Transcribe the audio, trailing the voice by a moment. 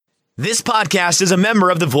This podcast is a member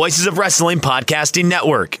of the Voices of Wrestling Podcasting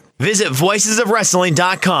Network. Visit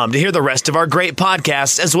voicesofwrestling.com to hear the rest of our great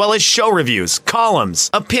podcasts, as well as show reviews, columns,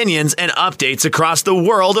 opinions, and updates across the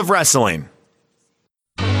world of wrestling.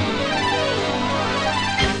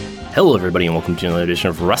 Hello, everybody, and welcome to another edition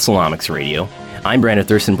of Wrestlenomics Radio. I'm Brandon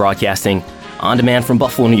Thurston, broadcasting on demand from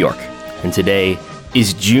Buffalo, New York, and today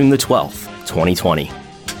is June the 12th, 2020.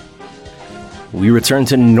 We return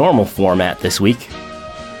to normal format this week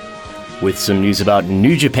with some news about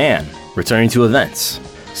New Japan returning to events,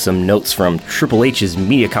 some notes from Triple H's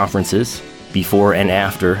media conferences before and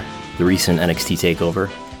after the recent NXT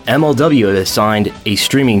takeover. MLW has signed a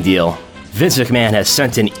streaming deal. Vince McMahon has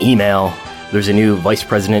sent an email. There's a new vice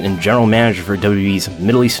president and general manager for WWE's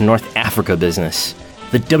Middle East and North Africa business.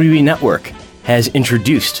 The WWE Network has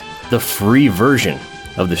introduced the free version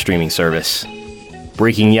of the streaming service.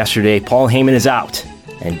 Breaking yesterday, Paul Heyman is out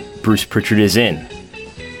and Bruce Pritchard is in.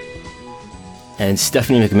 And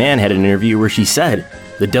Stephanie McMahon had an interview where she said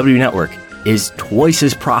the WWE Network is twice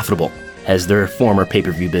as profitable as their former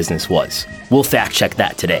pay-per-view business was. We'll fact check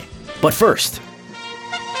that today. But first,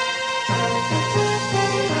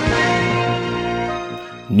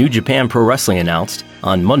 New Japan Pro Wrestling announced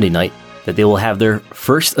on Monday night that they will have their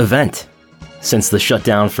first event since the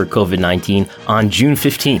shutdown for COVID-19 on June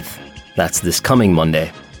 15th. That's this coming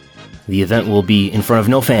Monday. The event will be in front of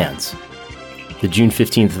no fans. The June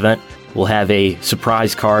 15th event will have a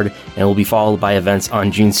surprise card and will be followed by events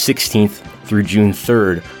on June 16th through June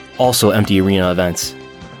 3rd, also empty arena events,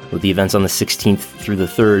 with the events on the 16th through the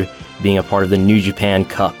 3rd being a part of the New Japan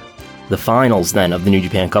Cup. The finals then of the New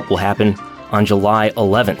Japan Cup will happen on July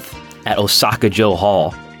 11th at Osaka-jo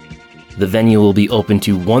Hall. The venue will be open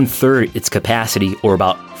to 1/3 its capacity, or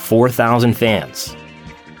about 4,000 fans.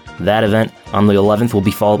 That event on the 11th will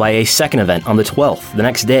be followed by a second event on the 12th, the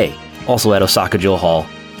next day, also at Osaka-jo Hall,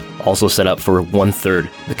 also set up for 1/3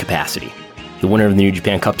 the capacity. The winner of the New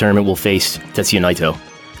Japan Cup tournament will face Tetsuya Naito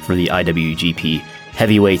for the IWGP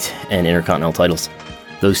Heavyweight and Intercontinental titles.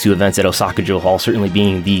 Those two events at Osaka-jo Hall certainly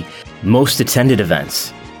being the most attended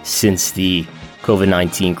events since the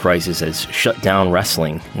COVID-19 crisis has shut down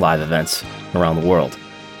wrestling live events around the world.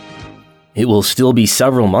 It will still be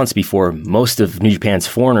several months before most of New Japan's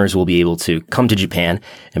foreigners will be able to come to Japan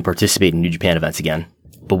and participate in New Japan events again.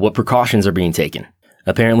 But what precautions are being taken?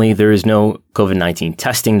 Apparently, there is no COVID-19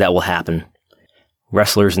 testing that will happen.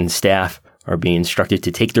 Wrestlers and staff are being instructed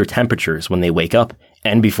to take their temperatures when they wake up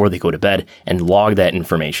and before they go to bed and log that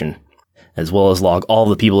information, as well as log all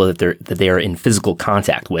the people that they are in physical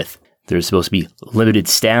contact with. There's supposed to be limited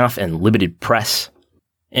staff and limited press.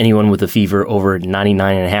 Anyone with a fever over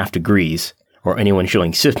 99.5 degrees or anyone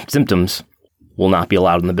showing symptoms will not be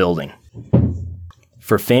allowed in the building.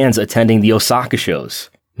 For fans attending the Osaka shows,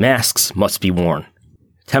 masks must be worn.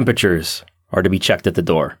 Temperatures are to be checked at the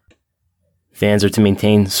door. Fans are to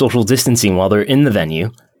maintain social distancing while they're in the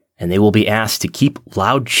venue, and they will be asked to keep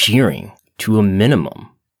loud cheering to a minimum,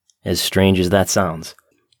 as strange as that sounds.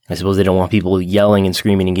 I suppose they don't want people yelling and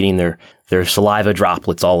screaming and getting their saliva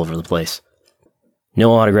droplets all over the place.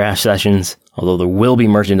 No autograph sessions, although there will be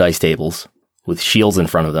merchandise tables with shields in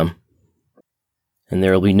front of them. And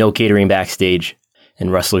there will be no catering backstage, and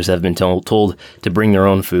wrestlers have been told to bring their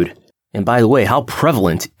own food. And by the way, how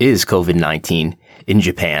prevalent is COVID-19 in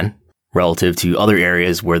Japan relative to other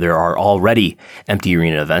areas where there are already empty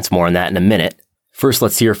arena events? More on that in a minute. First,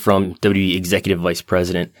 let's hear from WWE Executive Vice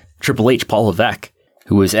President Triple H, Paul Levesque,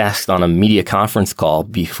 who was asked on a media conference call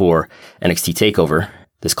before NXT TakeOver,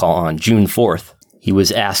 this call on June 4th. He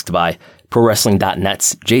was asked by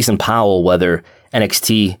ProWrestling.net's Jason Powell whether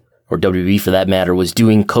NXT, or WWE for that matter, was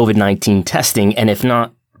doing COVID-19 testing, and if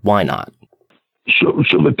not, why not?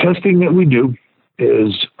 So the testing that we do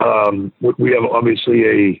is we have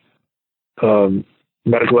obviously a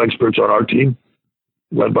medical experts on our team,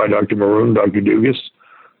 led by Dr. Maroon, Dr. Dugas.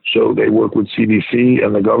 So they work with CDC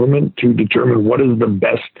and the government to determine what is the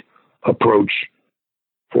best approach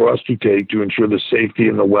for us to take to ensure the safety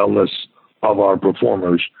and the wellness of our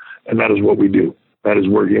performers. And that is what we do. That is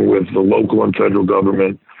working with the local and federal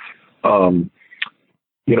government.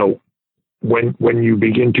 When you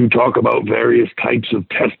begin to talk about various types of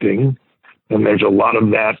testing, and there's a lot of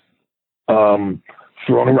that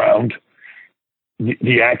thrown around,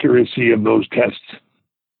 the accuracy of those tests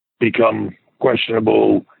become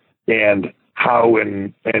questionable, and how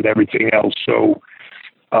and everything else. So,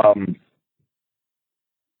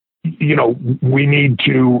 we need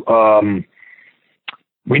to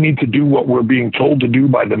do what we're being told to do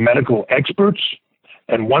by the medical experts.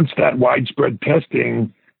 And once that widespread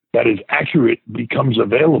testing that is accurate becomes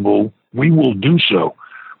available, we will do so.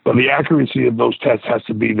 But the accuracy of those tests has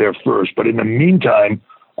to be there first. But in the meantime,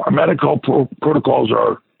 our medical protocols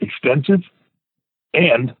are extensive,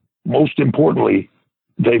 and most importantly,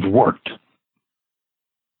 they've worked.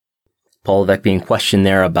 Paul Levesque being questioned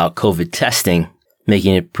there about COVID testing,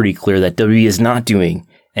 making it pretty clear that WWE is not doing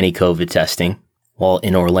any COVID testing while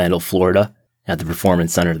in Orlando, Florida, at the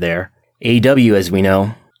Performance Center there. AEW, as we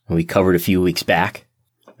know, we covered a few weeks back,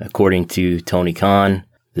 according to Tony Khan,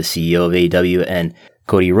 the CEO of AEW, and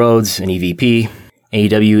Cody Rhodes, an EVP,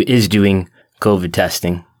 AEW is doing COVID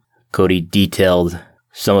testing. Cody detailed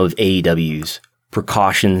some of AEW's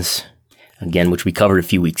precautions, again, which we covered a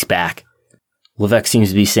few weeks back. Levesque seems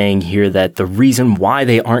to be saying here that the reason why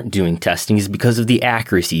they aren't doing testing is because of the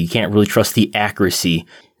accuracy. You can't really trust the accuracy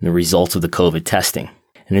in the results of the COVID testing.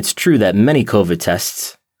 And it's true that many COVID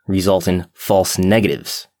tests result in false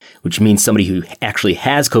negatives, which means somebody who actually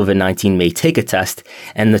has COVID-19 may take a test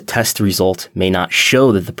and the test result may not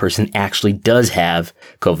show that the person actually does have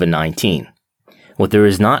COVID-19. What there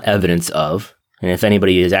is not evidence of, and if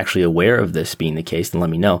anybody is actually aware of this being the case, then let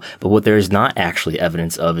me know, but what there is not actually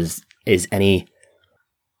evidence of is any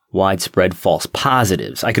widespread false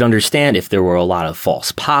positives. I could understand if there were a lot of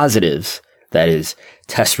false positives, that is,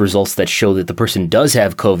 test results that show that the person does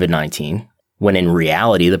have COVID-19, when in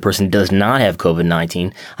reality the person does not have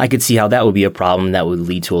COVID-19. I could see how that would be a problem that would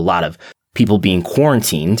lead to a lot of people being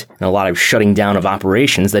quarantined and a lot of shutting down of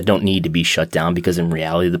operations that don't need to be shut down because in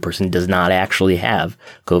reality the person does not actually have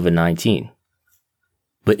COVID-19.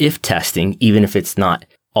 But if testing, even if it's not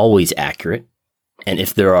always accurate, and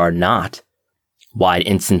if there are not wide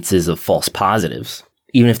instances of false positives,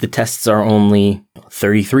 even if the tests are only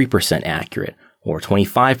 33% accurate or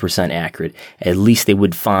 25% accurate, at least they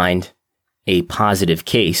would find a positive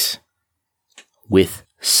case with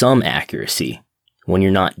some accuracy. When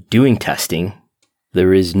you're not doing testing,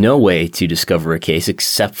 there is no way to discover a case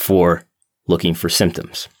except for looking for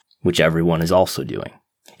symptoms, which everyone is also doing.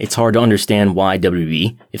 It's hard to understand why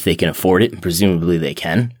WWE, if they can afford it, and presumably they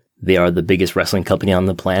can, they are the biggest wrestling company on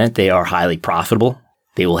the planet. They are highly profitable.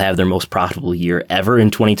 They will have their most profitable year ever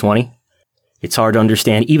in 2020. It's hard to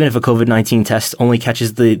understand, even if a COVID-19 test only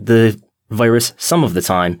catches the virus some of the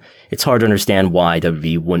time, it's hard to understand why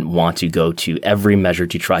WWE wouldn't want to go to every measure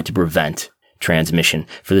to try to prevent transmission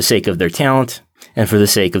for the sake of their talent and for the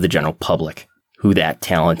sake of the general public, who that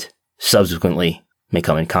talent subsequently may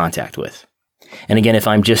come in contact with. And again, if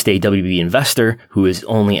I'm just a WWE investor who is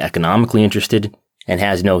only economically interested and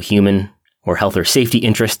has no human or health or safety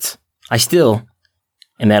interests, I still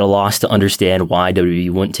am at a loss to understand why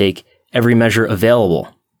WWE wouldn't take every measure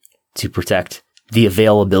available to protect the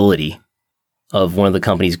availability of one of the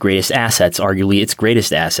company's greatest assets, arguably its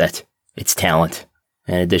greatest asset, its talent,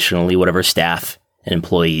 and additionally whatever staff and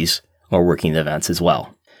employees are working the events as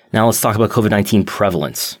well. Now let's talk about COVID-19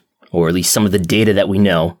 prevalence, or at least some of the data that we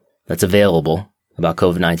know that's available about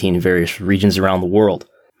COVID-19 in various regions around the world.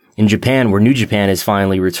 In Japan, where New Japan is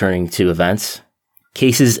finally returning to events,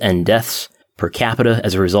 cases and deaths per capita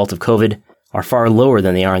as a result of COVID are far lower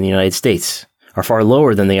than they are in the United States, are far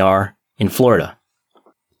lower than they are in Florida.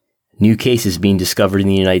 New cases being discovered in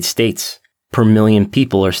the United States per million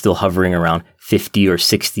people are still hovering around 50 or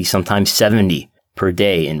 60, sometimes 70 per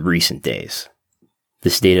day in recent days.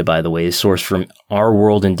 This data, by the way, is sourced from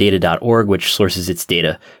ourworldindata.org, which sources its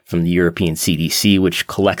data from the European CDC, which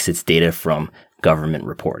collects its data from government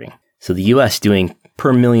reporting. So the US doing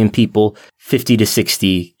per million people 50 to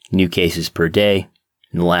 60 new cases per day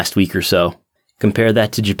in the last week or so. Compare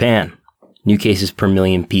that to Japan. New cases per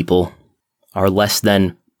million people are less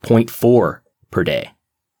than 0.4 per day.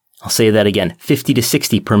 I'll say that again, 50 to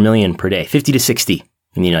 60 per million per day. 50 to 60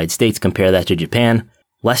 in the United States. Compare that to Japan,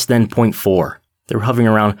 less than 0.4. They're hovering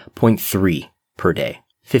around 0.3 per day.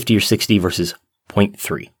 50 or 60 versus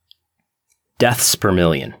 0.3. Deaths per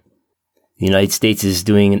million. The United States is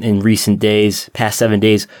doing, in recent days, past 7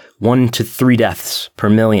 days, 1 to 3 deaths per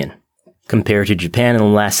million. Compared to Japan in the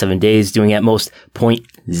last 7 days, doing at most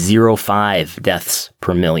 0.05 deaths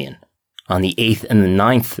per million. On the 8th and the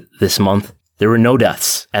 9th this month, there were no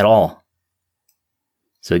deaths at all.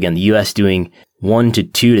 So again, the US doing 1 to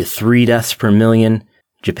 2 to 3 deaths per million.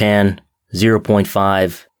 Japan,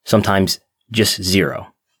 0.5, sometimes just 0.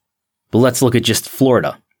 But let's look at just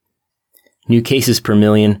Florida. New cases per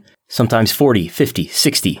million, sometimes 40, 50,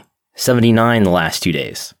 60, 79 the last 2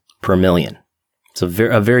 days per million. It's a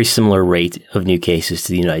very similar rate of new cases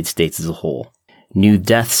to the United States as a whole. New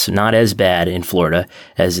deaths not as bad in Florida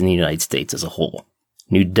as in the United States as a whole.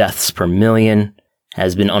 New deaths per million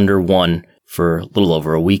has been under 1 for a little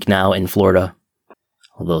over a week now in Florida,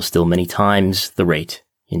 although still many times the rate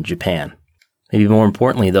in Japan. Maybe more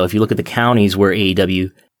importantly, though, if you look at the counties where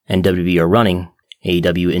AEW and WWE are running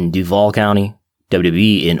AEW in Duval County,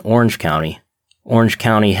 WWE in Orange County. Orange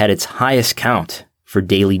County had its highest count for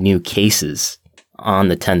daily new cases on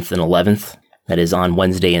the 10th and 11th. That is on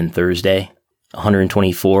Wednesday and Thursday.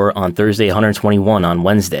 124 on Thursday, 121 on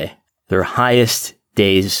Wednesday. Their highest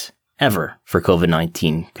days ever for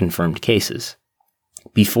COVID-19 confirmed cases.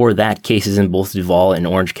 Before that, cases in both Duval and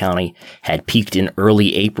Orange County had peaked in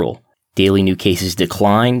early April. Daily new cases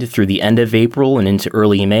declined through the end of April and into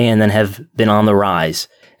early May, and then have been on the rise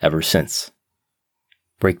ever since.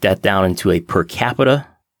 Break that down into a per capita.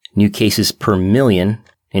 New cases per million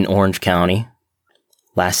in Orange County.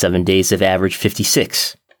 Last 7 days have averaged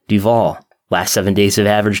 56. Duval, last 7 days have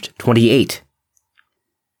averaged 28.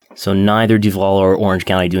 So neither Duval or Orange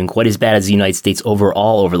County doing quite as bad as the United States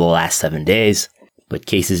overall over the last 7 days. But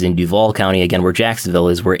cases in Duval County, again where Jacksonville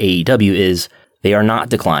is, where AEW is, they are not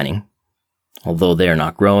declining, although they are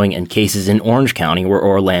not growing. And cases in Orange County, where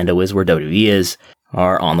Orlando is, where WWE is,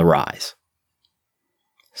 are on the rise.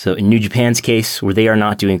 So in New Japan's case, where they are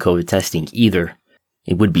not doing COVID testing either,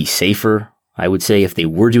 it would be safer, I would say, if they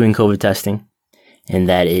were doing COVID testing, and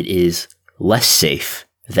that it is less safe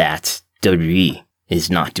that WWE is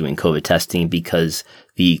not doing COVID testing because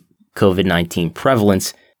the COVID-19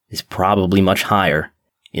 prevalence is probably much higher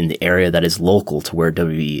in the area that is local to where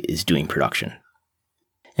WWE is doing production.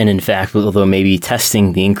 And in fact, although maybe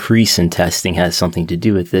testing, the increase in testing has something to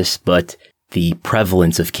do with this, but the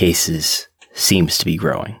prevalence of cases seems to be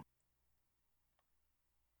growing.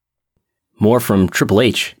 More from Triple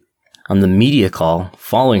H. On the media call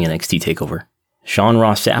following NXT TakeOver, Sean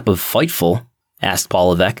Ross Sapp of Fightful asked Paul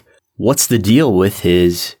Levesque, what's the deal with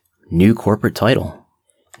his new corporate title?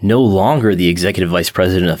 No longer the Executive Vice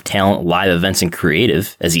President of Talent, Live Events, and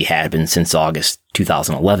Creative, as he had been since August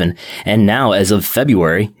 2011, and now, as of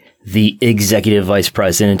February, the Executive Vice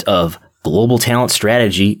President of Global Talent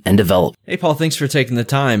Strategy and Development. Hey, Paul, thanks for taking the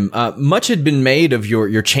time. Much had been made of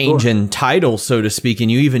your change in title, so to speak, and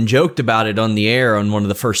you even joked about it on the air on one of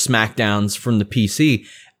the first SmackDowns from the PC.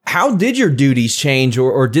 How did your duties change,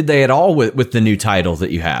 or did they at all with the new title that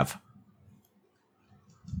you have?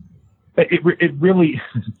 It really,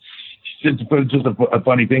 it's just a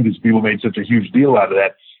funny thing because people made such a huge deal out of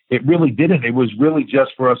that. It really didn't. It was really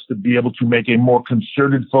just for us to be able to make a more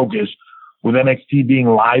concerted focus with NXT being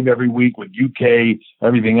live every week, with UK,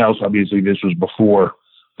 everything else. Obviously, this was before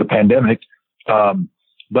the pandemic.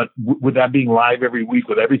 But with that being live every week,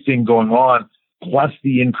 with everything going on, plus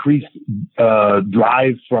the increased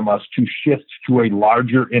drive from us to shift to a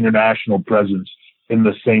larger international presence in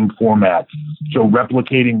the same format. So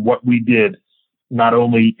replicating what we did, not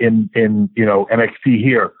only in NXT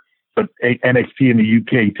here, but NXT in the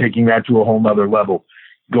UK, taking that to a whole nother level,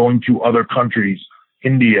 going to other countries,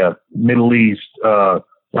 India, Middle East,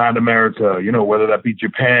 Latin America, whether that be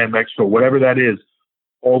Japan, Mexico, whatever that is,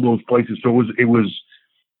 all those places. So it was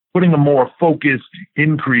putting a more focused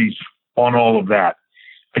increase on all of that.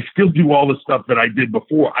 I still do all the stuff that I did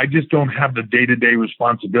before. I just don't have the day-to-day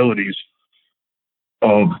responsibilities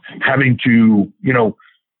of having to,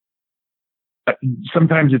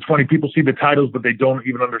 sometimes it's funny. People see the titles, but they don't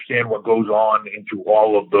even understand what goes on into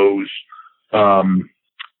all of those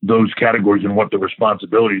categories and what the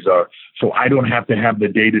responsibilities are. So I don't have to have the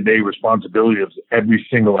day-to-day responsibility of every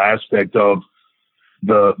single aspect of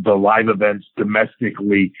the live events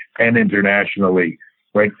domestically and internationally,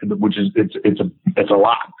 right? Which is, it's a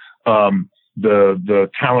lot. The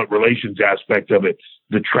talent relations aspect of it,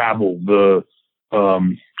 the travel,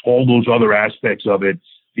 all those other aspects of it,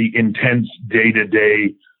 the intense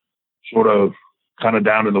day-to-day sort of kind of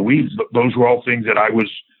down in the weeds. Those were all things that I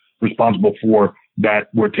was responsible for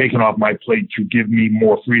that were taken off my plate to give me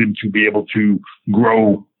more freedom to be able to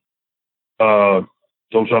grow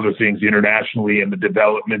those other things internationally and the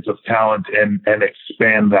development of talent and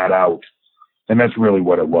expand that out. And that's really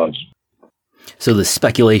what it was. So the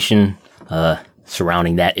speculation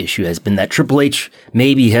surrounding that issue has been that Triple H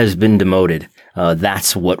maybe has been demoted.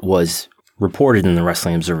 That's what was reported in the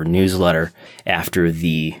Wrestling Observer newsletter after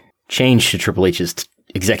the change to Triple H's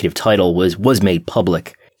executive title was made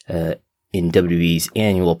public in WWE's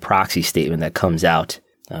annual proxy statement that comes out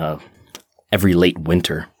every late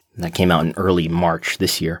winter. That came out in early March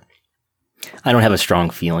this year. I don't have a strong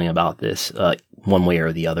feeling about this one way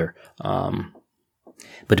or the other.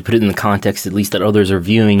 But to put it in the context, at least that others are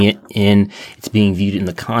viewing it in, it's being viewed in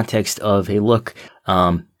the context of, hey, look,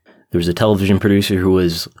 there was a television producer who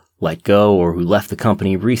was let go or who left the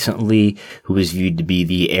company recently, who was viewed to be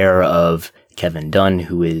the heir of Kevin Dunn,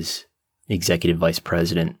 who is executive vice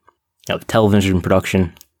president of television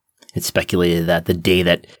production. It's speculated that the day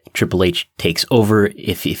that Triple H takes over,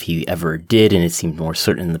 if he ever did, and it seemed more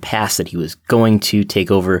certain in the past that he was going to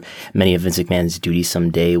take over many of Vince McMahon's duties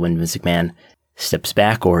someday when Vince McMahon steps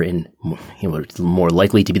back, or in what's more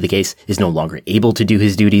likely to be the case, is no longer able to do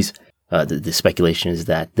his duties. The speculation is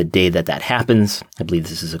that the day that happens, I believe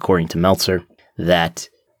this is according to Meltzer, that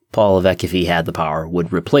Paul Levesque, if he had the power,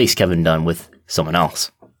 would replace Kevin Dunn with someone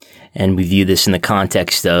else. And we view this in the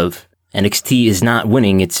context of NXT is not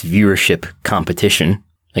winning its viewership competition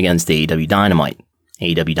against AEW Dynamite.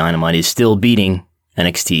 AEW Dynamite is still beating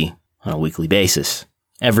NXT on a weekly basis,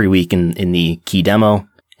 every week in the key demo,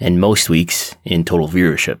 and most weeks in total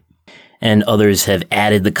viewership. And others have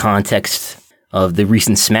added the context of the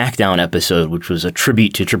recent SmackDown episode, which was a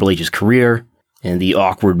tribute to Triple H's career, and the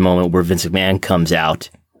awkward moment where Vince McMahon comes out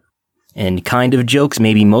and kind of jokes,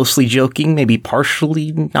 maybe mostly joking, maybe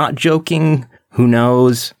partially not joking, who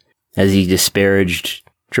knows, as he disparaged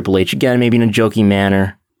Triple H again, maybe in a joking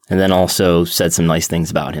manner, and then also said some nice things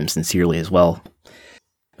about him sincerely as well.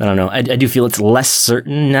 I don't know. I do feel it's less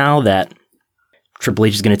certain now that Triple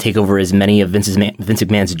H is going to take over as many of Vince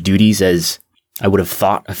McMahon's duties as I would have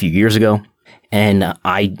thought a few years ago.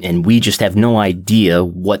 And we just have no idea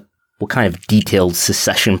what kind of detailed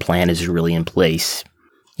succession plan is really in place.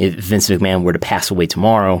 If Vince McMahon were to pass away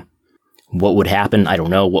tomorrow, what would happen? I don't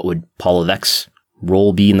know. What would Paul Levesque's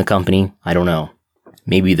role be in the company? I don't know.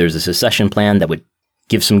 Maybe there's a succession plan that would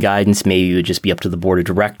give some guidance. Maybe it would just be up to the board of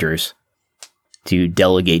directors to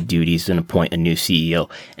delegate duties and appoint a new CEO.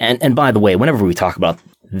 And by the way, whenever we talk about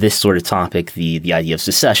this sort of topic, the idea of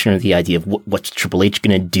secession, or the idea of what's Triple H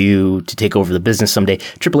going to do to take over the business someday,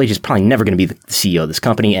 Triple H is probably never going to be the CEO of this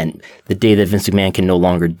company. And the day that Vince McMahon can no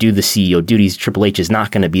longer do the CEO duties, Triple H is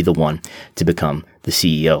not going to be the one to become the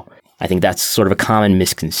CEO. I think that's sort of a common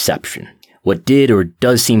misconception. What did or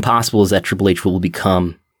does seem possible is that Triple H will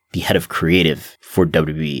become the head of creative for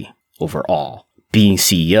WWE overall. Being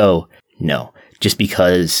CEO, no. Just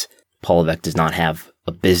because Paul Levesque does not have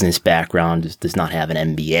a business background, does not have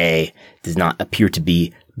an MBA, does not appear to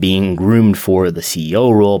be being groomed for the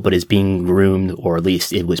CEO role, but is being groomed, or at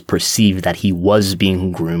least it was perceived that he was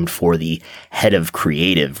being groomed for the head of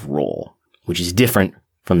creative role, which is different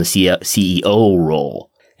from the CEO role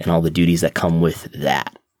and all the duties that come with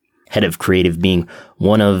that. Head of creative being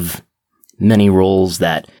one of many roles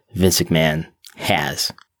that Vince McMahon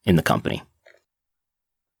has in the company.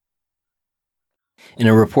 In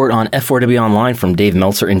a report on F4W Online from Dave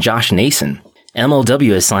Meltzer and Josh Nason,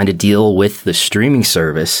 MLW has signed a deal with the streaming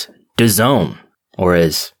service DAZN, or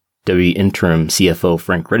as WWE interim CFO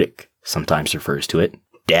Frank Riddick sometimes refers to it,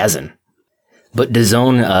 DAZN. But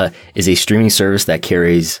DAZN is a streaming service that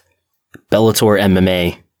carries Bellator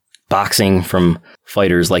MMA, boxing from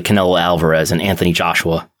fighters like Canelo Alvarez and Anthony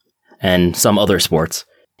Joshua, and some other sports.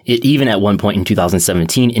 It even at one point in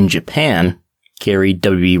 2017 in Japan carried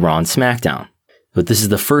WWE Raw and SmackDown. But this is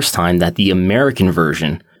the first time that the American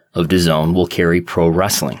version of DAZN will carry pro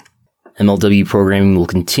wrestling. MLW programming will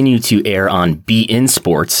continue to air on beIN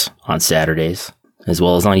Sports on Saturdays, as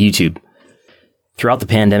well as on YouTube. Throughout the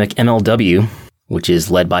pandemic, MLW, which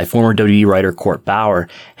is led by former WWE writer Court Bauer,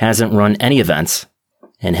 hasn't run any events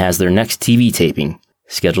and has their next TV taping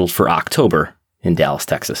scheduled for October in Dallas,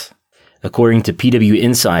 Texas. According to PW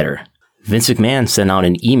Insider, Vince McMahon sent out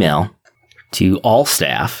an email to all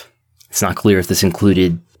staff. It's not clear if this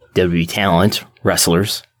included WWE talent,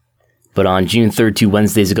 wrestlers, but on June 3rd, 2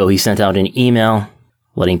 Wednesdays ago, he sent out an email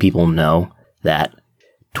letting people know that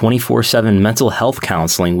 24/7 mental health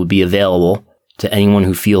counseling would be available to anyone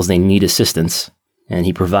who feels they need assistance, and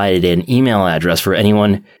he provided an email address for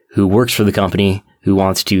anyone who works for the company who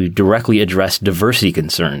wants to directly address diversity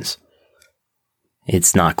concerns.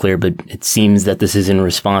 It's not clear, but it seems that this is in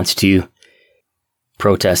response to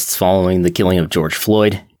protests following the killing of George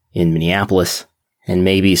Floyd in Minneapolis, and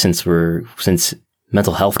maybe since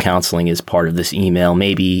mental health counseling is part of this email,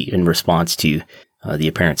 maybe in response to the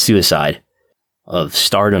apparent suicide of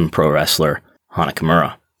Stardom pro wrestler Hana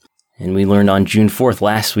Kimura. And we learned on June 4th,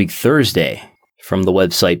 last week, Thursday, from the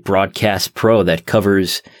website Broadcast Pro that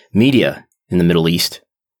covers media in the Middle East,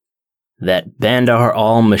 that Bandar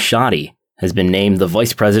al-Mashadi has been named the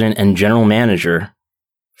Vice President and General Manager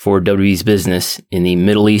for WWE's business in the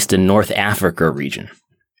Middle East and North Africa region.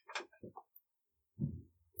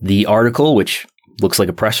 The article, which looks like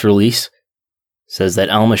a press release, says that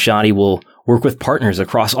al-Mashadi will work with partners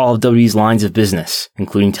across all of WWE's lines of business,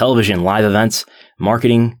 including television, live events,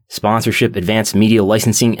 marketing, sponsorship, advanced media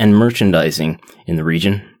licensing, and merchandising in the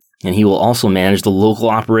region. And he will also manage the local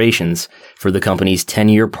operations for the company's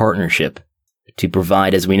 10-year partnership to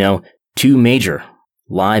provide, as we know, 2 major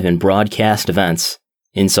live and broadcast events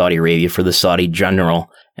in Saudi Arabia for the Saudi General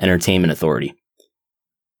Entertainment Authority.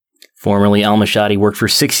 Formerly, Al-Mashadi worked for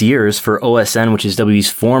 6 years for OSN, which is WWE's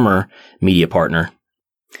former media partner.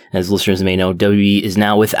 As listeners may know, WWE is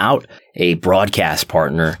now without a broadcast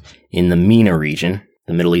partner in the MENA region,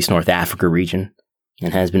 the Middle East North Africa region,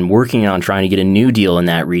 and has been working on trying to get a new deal in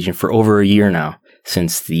that region for over a year now,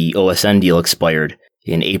 since the OSN deal expired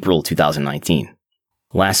in April 2019.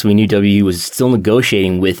 Last we knew, WWE was still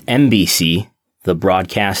negotiating with NBC, the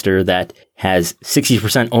broadcaster that has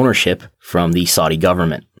 60% ownership from the Saudi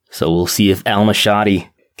government. So we'll see if Al-Mashadi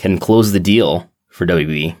can close the deal for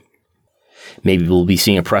WWE. Maybe we'll be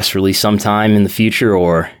seeing a press release sometime in the future,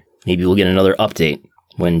 or maybe we'll get another update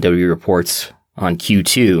when WWE reports on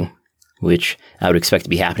Q2, which I would expect to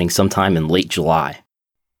be happening sometime in late July.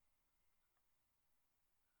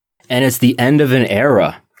 And it's the end of an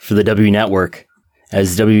era for the WWE Network,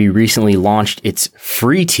 as WWE recently launched its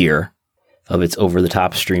free tier of its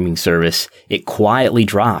over-the-top streaming service. It quietly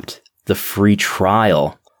dropped the free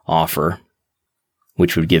trial offer,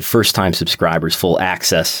 which would give first-time subscribers full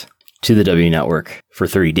access to the WWE Network for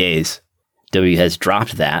 30 days. WWE has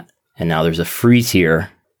dropped that, and now there's a free tier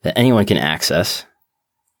that anyone can access,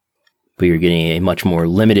 but you're getting a much more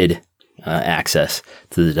limited access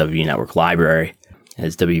to the WWE Network library,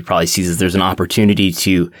 as WWE probably sees as there's an opportunity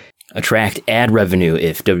to attract ad revenue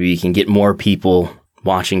if WWE can get more people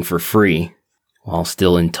watching for free while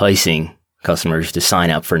still enticing customers to sign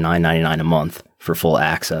up for $9.99 a month for full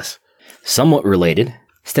access. Somewhat related,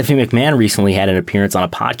 Stephanie McMahon recently had an appearance on a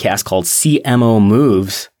podcast called CMO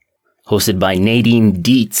Moves, hosted by Nadine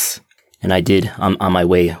Dietz. And I did, on my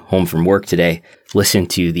way home from work today, listen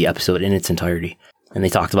to the episode in its entirety. And they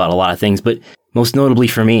talked about a lot of things, but most notably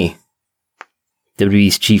for me,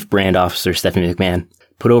 WWE's chief brand officer, Stephanie McMahon,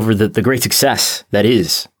 put over the great success that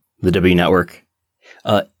is the WWE Network.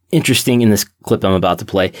 Interesting in this clip I'm about to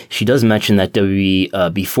play, she does mention that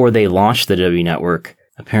WWE, before they launched the WWE Network,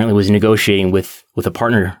 apparently was negotiating with a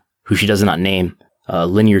partner who she does not name, a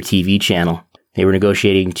linear TV channel. They were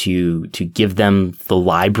negotiating to give them the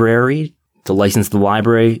library, to license the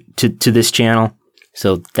library to this channel.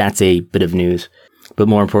 So that's a bit of news. But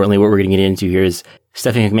more importantly, what we're going to get into here is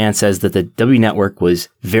Stephanie McMahon says that the WWE Network was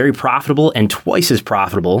very profitable and twice as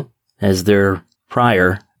profitable as their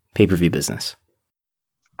prior pay-per-view business.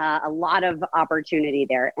 A lot of opportunity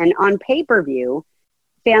there. And on pay-per-view,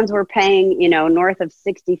 fans were paying, north of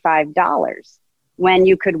 $65 when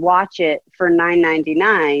you could watch it for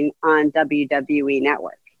 $9.99 on WWE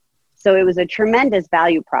Network. So it was a tremendous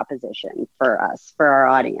value proposition for us, for our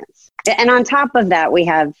audience. And on top of that, we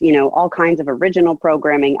have, all kinds of original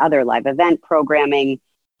programming, other live event programming.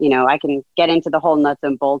 I can get into the whole nuts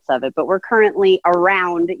and bolts of it, but we're currently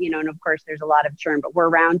around, and of course there's a lot of churn, but we're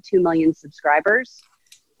around 2 million subscribers.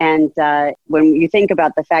 And when you think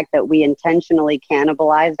about the fact that we intentionally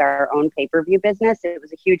cannibalized our own pay-per-view business, it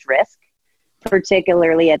was a huge risk,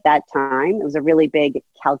 particularly at that time. It was a really big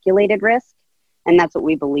calculated risk. And that's what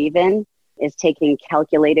we believe in, is taking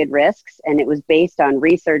calculated risks. And it was based on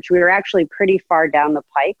research. We were actually pretty far down the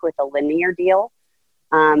pike with a linear deal,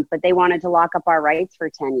 but they wanted to lock up our rights for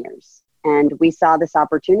 10 years. And we saw this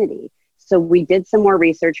opportunity. So we did some more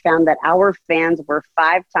research, found that our fans were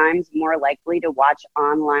 5 times more likely to watch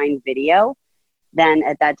online video than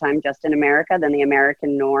at that time, just in America, than the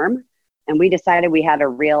American norm. And we decided we had a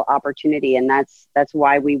real opportunity, and that's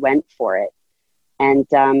why we went for it. And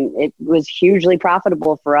it was hugely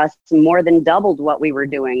profitable for us, more than doubled what we were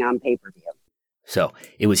doing on pay-per-view. So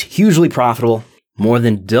it was hugely profitable, more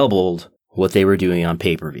than doubled what they were doing on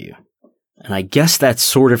pay-per-view. And I guess that's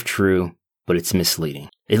sort of true, but it's misleading.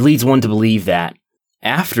 It leads one to believe that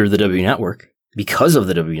after the WWE Network, because of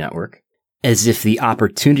the WWE Network, as if the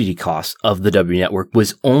opportunity cost of the WWE Network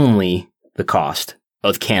was only the cost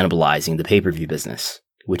of cannibalizing the pay-per-view business,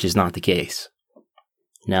 which is not the case.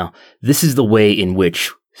 Now, this is the way in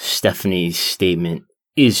which Stephanie's statement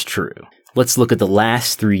is true. Let's look at the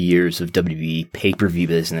last 3 years of WWE pay-per-view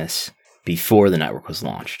business before the network was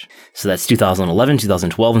launched. So that's 2011,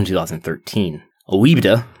 2012, and 2013.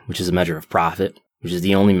 OIBDA, which is a measure of profit, which is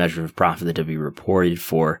the only measure of profit that WWE reported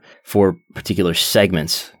for particular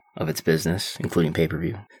segments of its business, including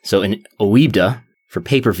pay-per-view. So in OIBDA, for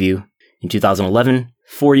pay-per-view, in 2011,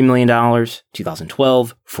 $40 million,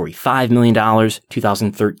 2012, $45 million,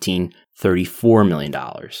 2013, $34 million.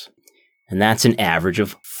 And that's an average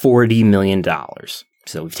of $40 million.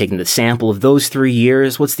 So we've taken the sample of those 3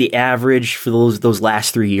 years. What's the average for those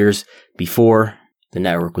last 3 years before the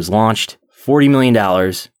network was launched? $40 million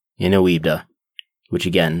in OIBDA, which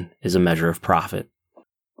again is a measure of profit.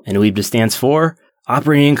 And OIBDA stands for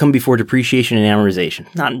Operating income before depreciation and amortization.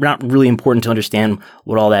 Not really important to understand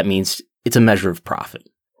what all that means. It's a measure of profit.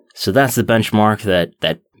 So that's the benchmark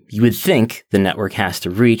that you would think the network has to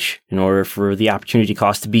reach in order for the opportunity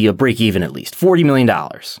cost to be a break even at least. $40 million.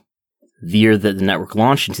 The year that the network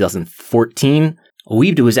launched in 2014,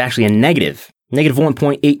 OIBDA was actually a negative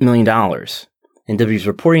 $1.8 million. And W's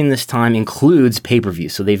reporting this time includes pay-per-view.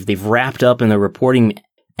 So they've wrapped up in their reporting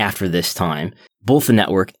after this time, both the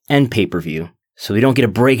network and pay-per-view. So we don't get a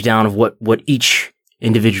breakdown of what each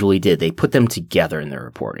individually did. They put them together in their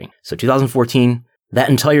reporting. So 2014, that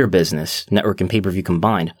entire business, network and pay-per-view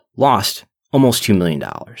combined, lost almost $2 million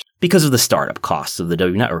because of the startup costs of the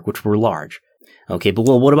W network, which were large. Okay, but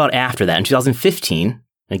what about after that? In 2015,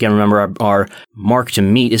 again, remember our mark to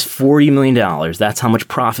meet is $40 million. That's how much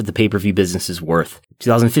profit the pay-per-view business is worth.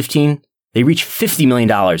 2015, they reached $50 million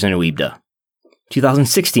in OIBDA.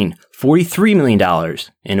 2016, $43 million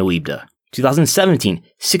in OIBDA. 2017,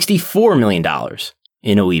 $64 million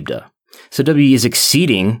in OIBDA. So WWE is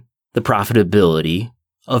exceeding the profitability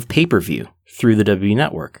of pay-per-view through the WWE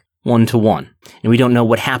network, 1-to-1. And we don't know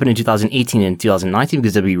what happened in 2018 and 2019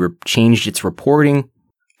 because WWE changed its reporting.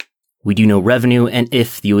 We do know revenue, and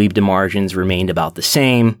if the OIBDA margins remained about the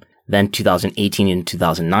same, then 2018 and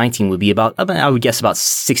 2019 would be about, I would guess, about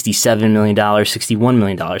 $67 million, $61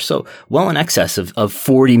 million. So well in excess of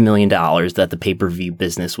 $40 million that the pay-per-view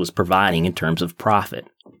business was providing in terms of profit.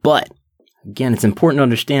 But again, it's important to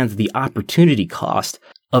understand that the opportunity cost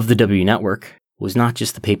of the W network was not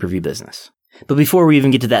just the pay-per-view business. But before we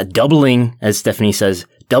even get to that, doubling, as Stephanie says,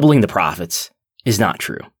 doubling the profits is not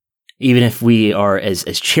true. Even if we are as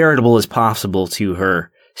charitable as possible to her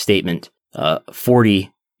statement,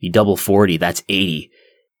 40, you double 40, that's 80.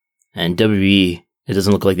 And WWE, it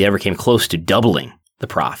doesn't look like they ever came close to doubling the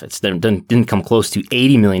profits. They didn't come close to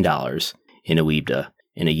 $80 million in OIBDA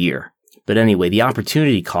in a year. But anyway, the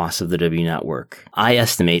opportunity cost of the W network, I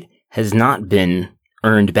estimate, has not been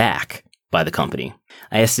earned back by the company.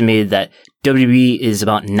 I estimated that WWE is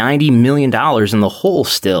about $90 million in the hole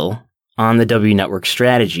still on the W network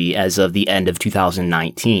strategy as of the end of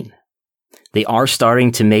 2019. They are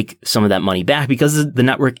starting to make some of that money back because the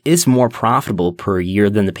network is more profitable per year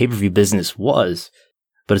than the pay-per-view business was.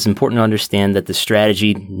 But it's important to understand that the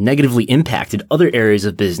strategy negatively impacted other areas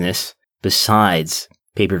of business besides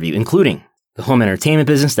pay-per-view, including the home entertainment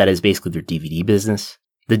business, that is basically their DVD business,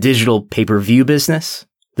 the digital pay-per-view business,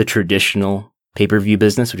 the traditional pay-per-view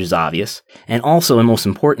business, which is obvious, and also, and most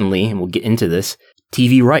importantly, and we'll get into this,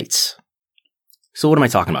 TV rights. So what am I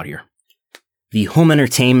talking about here? The home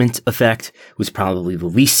entertainment effect was probably the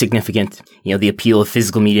least significant. You know, the appeal of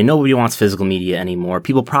physical media. Nobody wants physical media anymore.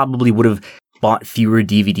 People probably would have bought fewer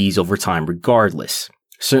DVDs over time regardless.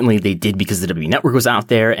 Certainly they did because the W network was out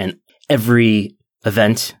there, and every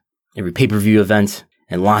event, every pay-per-view event,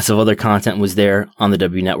 and lots of other content was there on the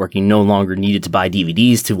W network. You no longer needed to buy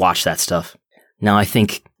DVDs to watch that stuff. Now, I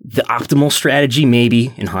think the optimal strategy,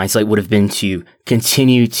 maybe in hindsight, would have been to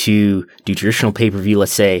continue to do traditional pay-per-view,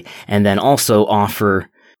 let's say, and then also offer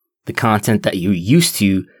the content that you used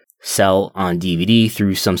to sell on DVD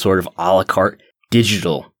through some sort of a la carte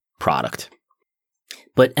digital product.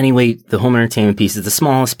 But anyway, the home entertainment piece is the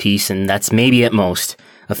smallest piece, and that's maybe at most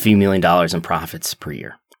a few $1 million in profits per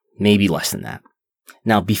year. Maybe less than that.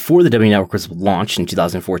 Now, before the W Network was launched in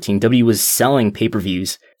 2014, W was selling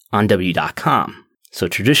pay-per-views on W.com. So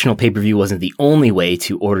traditional pay-per-view wasn't the only way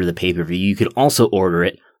to order the pay-per-view. You could also order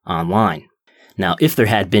it online. Now, if there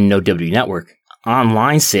had been no W Network,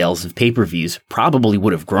 online sales of pay-per-views probably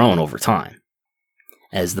would have grown over time.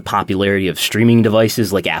 As the popularity of streaming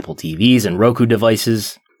devices like Apple TVs and Roku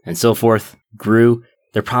devices and so forth grew,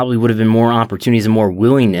 there probably would have been more opportunities and more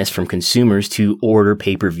willingness from consumers to order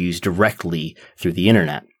pay-per-views directly through the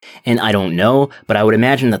internet. And I don't know, but I would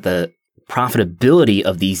imagine that the profitability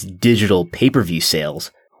of these digital pay-per-view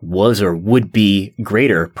sales was or would be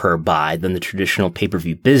greater per buy than the traditional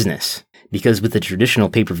pay-per-view business. Because with the traditional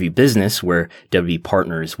pay-per-view business, where WWE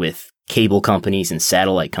partners with cable companies and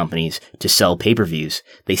satellite companies to sell pay-per-views,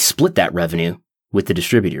 they split that revenue with the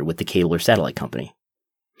distributor, with the cable or satellite company.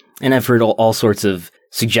 And I've heard all sorts of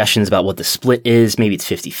suggestions about what the split is. Maybe it's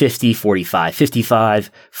 50-50, 45-55,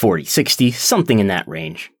 40-60, something in that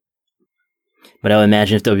range. But I would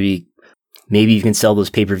imagine if WWE, maybe you can sell those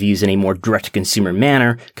pay-per-views in a more direct-to-consumer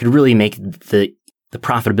manner, could really make the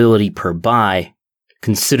profitability per buy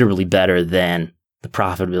considerably better than the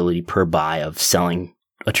profitability per buy of selling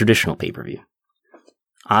a traditional pay-per-view.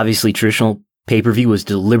 Obviously, traditional pay-per-view was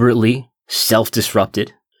deliberately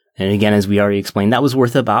self-disrupted. And again, as we already explained, that was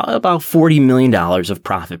worth about $40 million of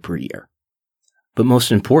profit per year. But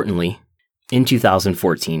most importantly, in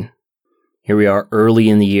 2014, Here we are early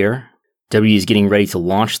in the year. W is getting ready to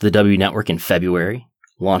launch the W Network in February.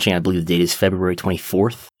 Launching, I believe the date is February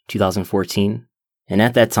 24th, 2014. And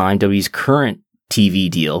at that time, W's current TV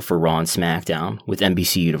deal for Raw and SmackDown with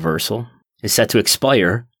NBC Universal is set to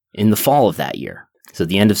expire in the fall of that year. So at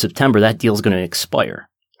the end of September, that deal is going to expire.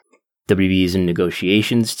 WB is in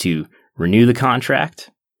negotiations to renew the contract.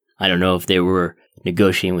 I don't know if they were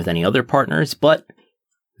negotiating with any other partners, but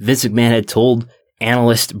Vince McMahon had told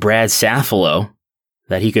analyst Brad Safalo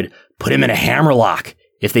that he could put him in a hammerlock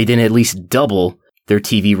if they didn't at least double their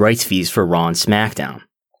TV rights fees for Raw and SmackDown.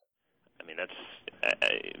 I mean, that's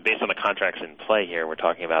based on the contracts in play here. We're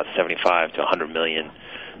talking about 75 to 100 million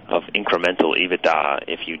of incremental EBITDA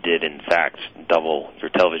if you did, in fact, double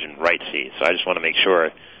your television rights fees. So I just want to make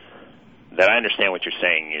sure that I understand what you're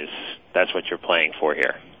saying is that's what you're playing for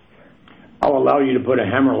here. I'll allow you to put a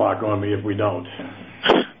hammerlock on me if we don't.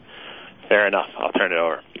 Fair enough. I'll turn it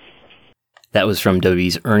over. That was from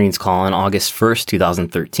WWE's earnings call on August 1st,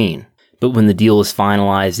 2013. But when the deal was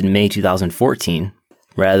finalized in May 2014,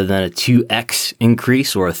 rather than a 2x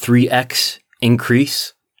increase or a 3x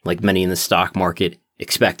increase, like many in the stock market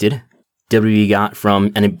expected, WWE got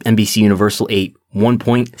from NBC Universal a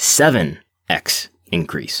 1.7x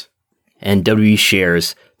increase. And WWE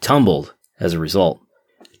shares tumbled as a result.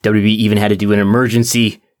 WWE even had to do an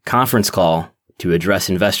emergency conference call to address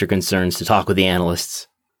investor concerns to talk with the analysts,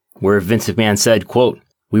 where Vince McMahon said, quote,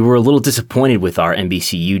 "We were a little disappointed with our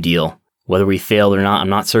NBCU deal. Whether we failed or not, I'm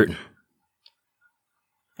not certain."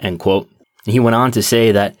 End quote. And he went on to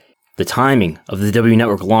say that the timing of the W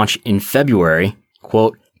Network launch in February,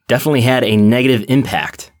 quote, "definitely had a negative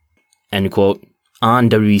impact," end quote, on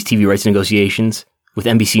WWE's TV rights negotiations with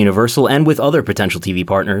NBC Universal and with other potential TV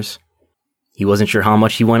partners. He wasn't sure how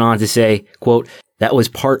much. He went on to say, quote, "That was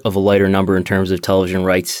part of a lighter number in terms of television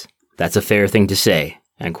rights. That's a fair thing to say,"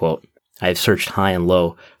 end quote. I have searched high and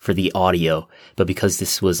low for the audio, but because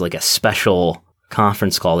this was like a special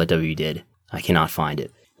conference call that W did, I cannot find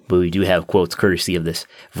it. But we do have quotes courtesy of this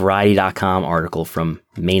Variety.com article from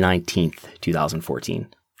May 19th, 2014,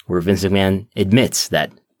 where Vince McMahon admits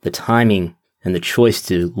that the timing and the choice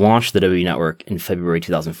to launch the W Network in February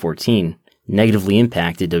 2014 negatively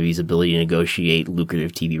impacted W's ability to negotiate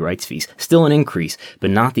lucrative TV rights fees. Still an increase, but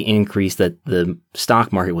not the increase that the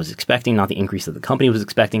stock market was expecting, not the increase that the company was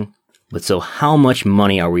expecting. But so how much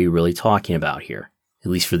money are we really talking about here?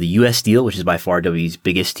 At least for the US deal, which is by far W's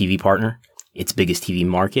biggest TV partner, its biggest TV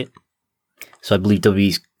market. So I believe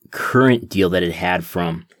W's current deal that it had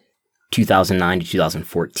from 2009 to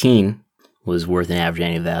 2014 was worth an average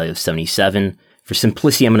annual value of 77. For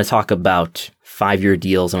simplicity, I'm going to talk about 5-year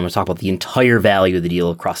deals, and I'm going to talk about the entire value of the deal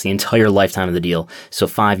across the entire lifetime of the deal. So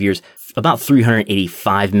 5 years, about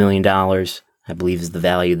 $385 million, I believe, is the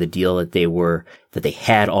value of the deal that they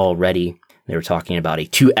had already. They were talking about a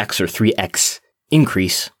 2x or 3x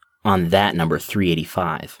increase on that number,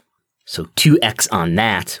 385. So 2x on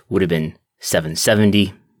that would have been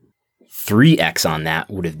 770. 3x on that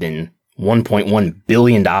would have been $1.1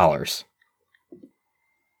 billion.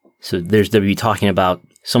 So there's W talking about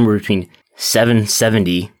somewhere between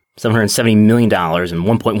 $770 million and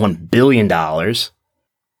 $1.1 billion,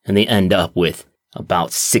 and they end up with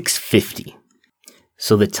about $650.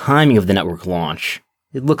 So the timing of the network launch,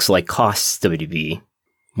 it looks like costs WWE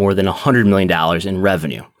more than $100 million in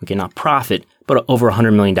revenue. Okay, not profit, but over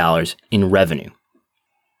 $100 million in revenue.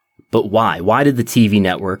 But why? Why did the TV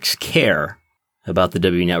networks care about the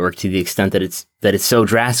W Network to the extent that it's so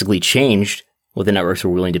drastically changed what the networks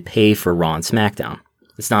were willing to pay for Raw and SmackDown?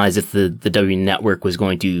 It's not as if the W Network was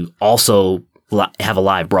going to also have a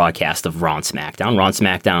live broadcast of Raw and SmackDown. Raw and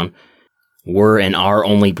SmackDown were and are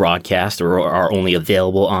only broadcast or are only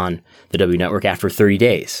available on the W Network after 30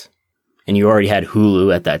 days. And you already had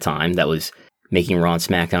Hulu at that time that was making Raw and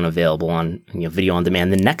SmackDown available on video on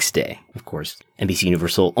demand the next day. Of course, NBC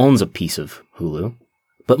Universal owns a piece of Hulu.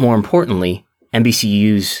 But more importantly,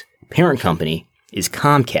 NBCU's parent company is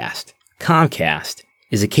Comcast. Comcast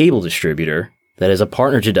is a cable distributor that is a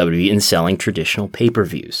partner to WWE in selling traditional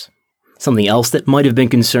pay-per-views. Something else that might have been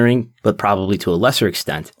concerning, but probably to a lesser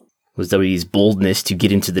extent, was WWE's boldness to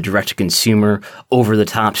get into the direct-to-consumer,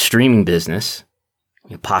 over-the-top streaming business,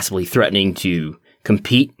 possibly threatening to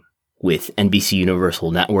compete with NBC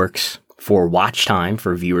Universal networks for watch time,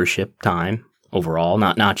 for viewership time overall,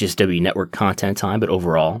 not just W Network content time, but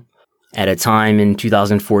overall. At a time in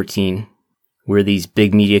 2014 where these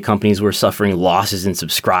big media companies were suffering losses in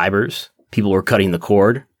subscribers, people were cutting the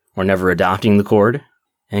cord or never adopting the cord,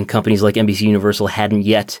 and companies like NBC Universal hadn't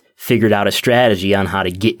yet figured out a strategy on how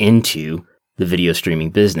to get into the video streaming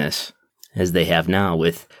business, as they have now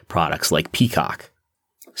with products like Peacock.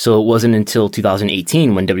 So it wasn't until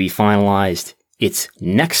 2018 when WWE finalized its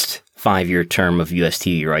next 5-year term of US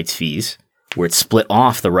TV rights fees, where it split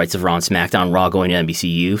off the rights of Raw and SmackDown, Raw going to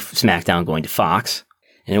NBCU, SmackDown going to Fox.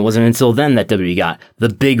 And it wasn't until then that WWE got the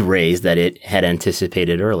big raise that it had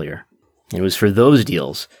anticipated earlier. And it was for those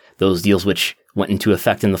deals which went into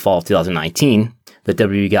effect in the fall of 2019, that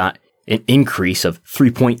WWE got an increase of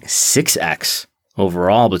 3.6x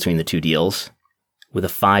overall between the two deals, with a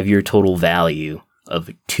 5-year total value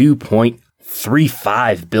of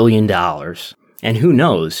 $2.35 billion. And who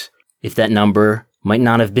knows if that number might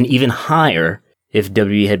not have been even higher if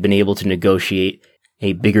WWE had been able to negotiate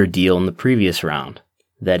a bigger deal in the previous round.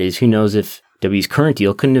 That is, who knows if WWE's current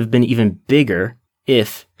deal couldn't have been even bigger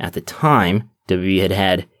if, at the time, WWE had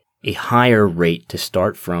had a higher rate to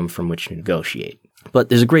start from which to negotiate. But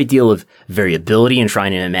there's a great deal of variability in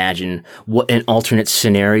trying to imagine what an alternate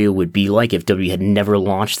scenario would be like if WWE had never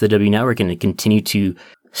launched the WWE Network and had continued to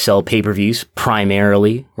sell pay-per-views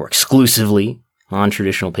primarily or exclusively on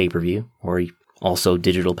traditional pay-per-view or also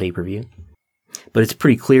digital pay-per-view. But it's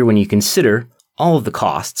pretty clear when you consider all of the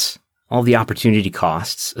costs, all the opportunity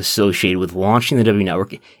costs associated with launching the WWE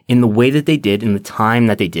Network in the way that they did, in the time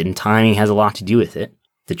that they did, and timing has a lot to do with it.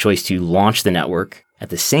 The choice to launch the network at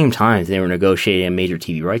the same time as they were negotiating a major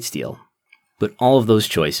TV rights deal. But all of those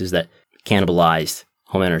choices that cannibalized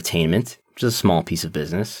home entertainment, which is a small piece of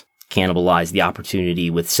business, cannibalized the opportunity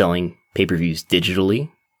with selling pay-per-views digitally,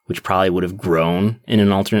 which probably would have grown in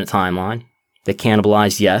an alternate timeline. That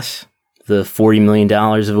cannibalized, yes, the $40 million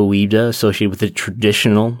of OIBDA associated with the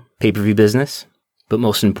traditional pay-per-view business, but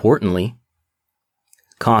most importantly,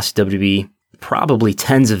 cost WWE probably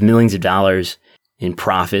tens of millions of dollars in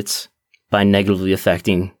profits by negatively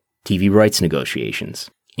affecting TV rights negotiations,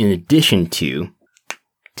 in addition to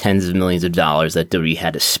tens of millions of dollars that WWE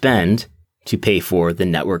had to spend to pay for the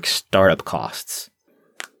network's startup costs.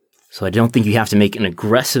 So I don't think you have to make an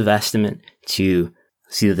aggressive estimate to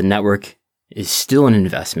see that the network is still an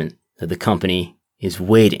investment that the company is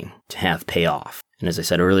waiting to have pay off. And as I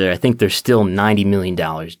said earlier, I think there's still $90 million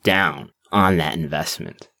down on that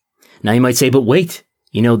investment. Now you might say, but wait,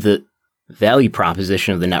 the value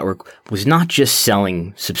proposition of the network was not just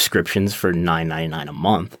selling subscriptions for $9.99 a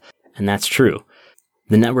month. And that's true.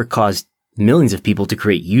 The network caused millions of people to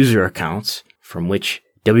create user accounts from which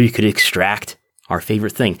WWE could extract our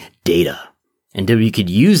favorite thing, data. And WWE could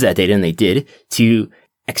use that data, and they did, to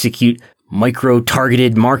execute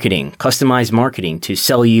micro-targeted marketing, customized marketing to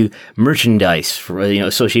sell you merchandise for,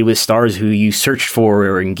 associated with stars who you searched for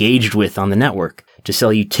or engaged with on the network, to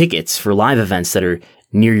sell you tickets for live events that are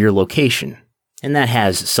near your location. And that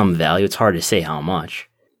has some value. It's hard to say how much.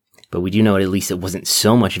 But we do know at least it wasn't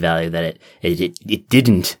so much value that it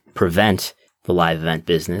didn't prevent the live event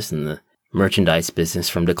business and the merchandise business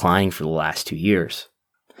from declining for the last 2 years.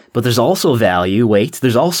 But there's also value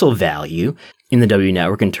in the WWE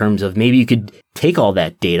Network in terms of maybe you could take all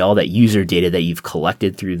that data, all that user data that you've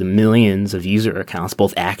collected through the millions of user accounts,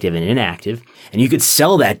 both active and inactive, and you could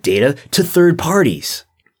sell that data to third parties.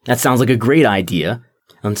 That sounds like a great idea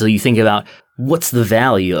until you think about what's the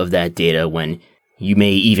value of that data when you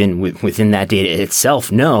may even within that data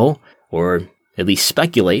itself know, or at least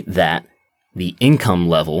speculate, that the income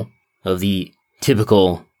level of the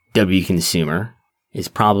typical WWE consumer is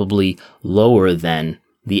probably lower than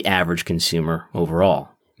the average consumer overall,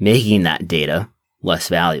 making that data less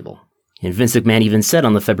valuable. And Vince McMahon even said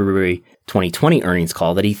on the February 2020 earnings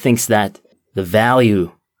call that he thinks that the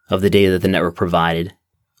value of the data that the network provided,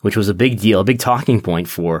 which was a big deal, a big talking point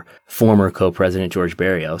for former co-president George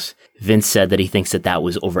Barrios, Vince said that he thinks that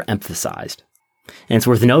was overemphasized. And it's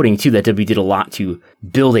worth noting, too, that WWE did a lot to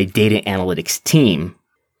build a data analytics team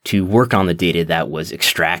to work on the data that was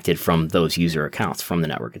extracted from those user accounts from the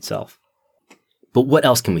network itself. But what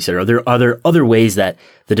else can we say? Are there other ways that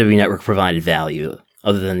the WWE Network provided value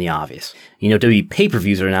other than the obvious? WWE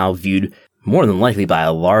pay-per-views are now viewed more than likely by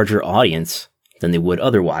a larger audience than they would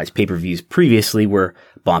otherwise. Pay-per-views previously were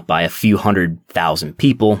bought by a few 100,000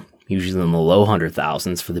 people, usually in the low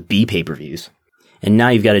 100,000s for the B pay-per-views. And now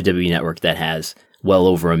you've got a WWE Network that has well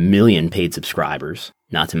over 1 million paid subscribers,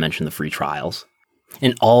 not to mention the free trials.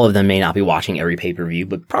 And all of them may not be watching every pay-per-view,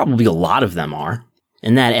 but probably a lot of them are.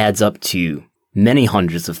 And that adds up to many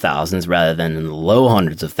hundreds of thousands rather than in the low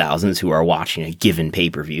hundreds of thousands who are watching a given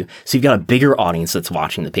pay-per-view. So you've got a bigger audience that's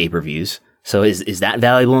watching the pay-per-views. So is that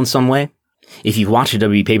valuable in some way? If you've watched a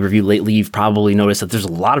WWE pay-per-view lately, you've probably noticed that there's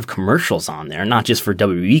a lot of commercials on there, not just for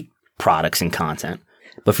WWE products and content,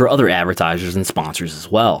 but for other advertisers and sponsors as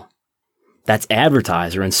well. That's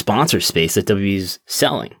advertiser and sponsor space that WWE is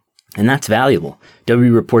selling. And that's valuable.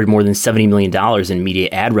 WWE reported more than $70 million in media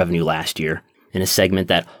ad revenue last year, in a segment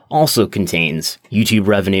that also contains YouTube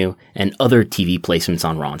revenue and other TV placements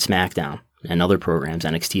on Raw and SmackDown and other programs,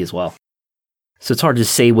 NXT as well. So it's hard to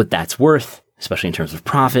say what that's worth, especially in terms of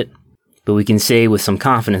profit, but we can say with some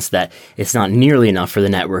confidence that it's not nearly enough for the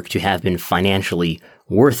network to have been financially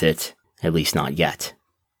worth it, at least not yet.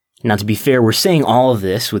 Now, to be fair, we're saying all of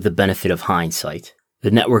this with the benefit of hindsight.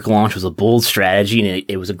 The network launch was a bold strategy, and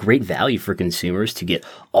it was a great value for consumers to get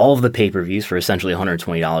all of the pay-per-views for essentially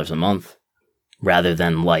 $120 a month, rather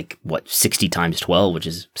than 60 times 12, which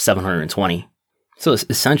is $720. So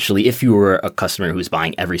essentially, if you were a customer who's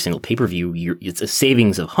buying every single pay-per-view, it's a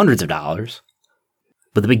savings of hundreds of dollars.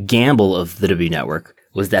 But the big gamble of the W Network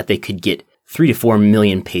was that they could get 3 to 4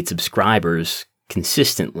 million paid subscribers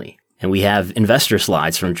consistently. And we have investor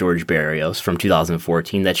slides from George Barrios from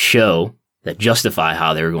 2014 that justify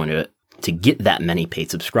how they were going to get that many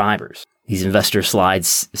paid subscribers. These investor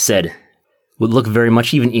slides would look very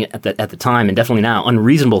much, even at the time and definitely now,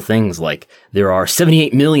 unreasonable things like there are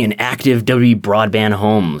 78 million active WWE broadband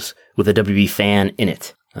homes with a WWE fan in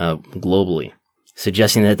it globally,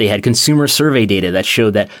 suggesting that they had consumer survey data that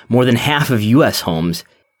showed that more than half of U.S. homes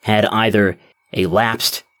had either a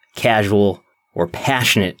lapsed, casual, or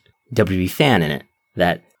passionate WWE fan in it,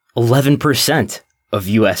 that 11% of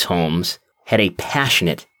U.S. homes had a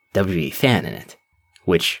passionate WWE fan in it,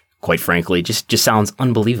 which, quite frankly, just sounds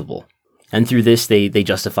unbelievable. And through this, they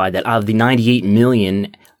justified that out of the 98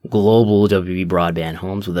 million global WWE broadband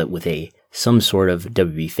homes with some sort of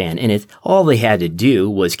WWE fan in it, all they had to do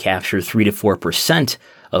was capture 3 to 4%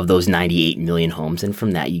 of those 98 million homes, and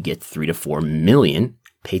from that you get 3 to 4 million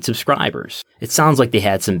paid subscribers. It sounds like they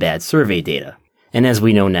had some bad survey data. And as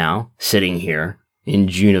we know now, sitting here in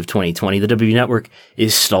June of 2020, the WWE Network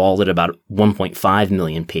is stalled at about 1.5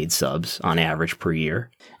 million paid subs on average per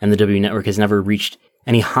year, and the WWE Network has never reached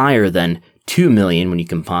any higher than 2 million when you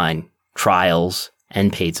combine trials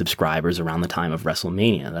and paid subscribers around the time of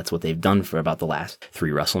WrestleMania. That's what they've done for about the last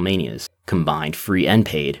 3 WrestleManias. Combined, free and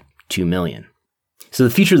paid, 2 million. So the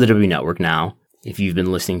future of the WWE Network now, if you've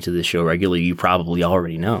been listening to this show regularly, you probably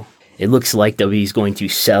already know. It looks like WWE is going to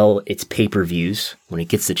sell its pay-per-views when it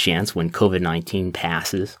gets the chance, when COVID-19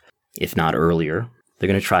 passes, if not earlier. They're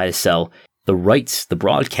going to try to sell the rights, the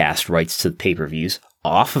broadcast rights to the pay-per-views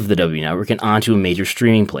off of the WWE Network and onto a major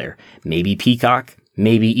streaming player. Maybe Peacock,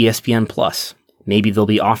 maybe ESPN+. Maybe they'll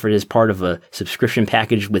be offered as part of a subscription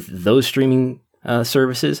package with those streaming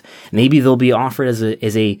services. Maybe they'll be offered as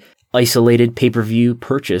a isolated pay-per-view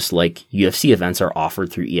purchase like UFC events are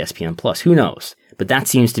offered through ESPN+. Who knows? But that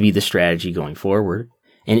seems to be the strategy going forward.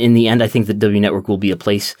 And in the end, I think the WWE Network will be a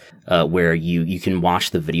place where you can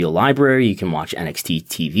watch the video library, you can watch NXT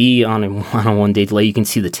TV on a one-day delay, you can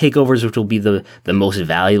see the takeovers, which will be the most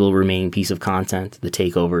valuable remaining piece of content, the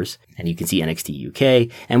takeovers, and you can see NXT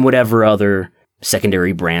UK, and whatever other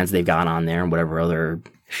secondary brands they've got on there, and whatever other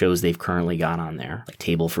shows they've currently got on there, like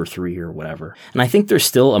Table for 3 or whatever. And I think there's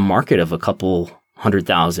still a market of a couple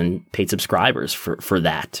 100,000 paid subscribers for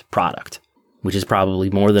that product, which is probably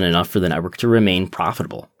more than enough for the network to remain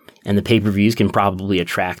profitable. And the pay-per-views can probably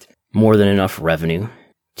attract more than enough revenue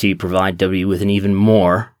to provide WWE with an even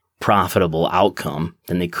more profitable outcome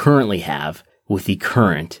than they currently have with the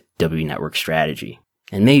current WWE Network strategy.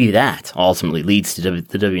 And maybe that ultimately leads to the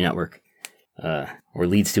WWE Network, or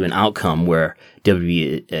leads to an outcome where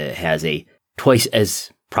WWE has a twice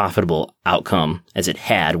as profitable outcome as it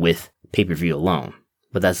had with pay-per-view alone.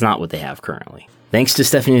 But that's not what they have currently. Thanks to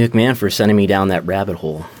Stephanie McMahon for sending me down that rabbit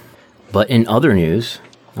hole. But in other news,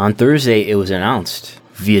 on Thursday it was announced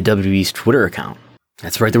via WWE's Twitter account.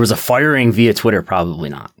 That's right, there was a firing via Twitter, probably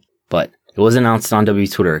not. But it was announced on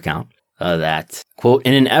WWE's Twitter account that, quote,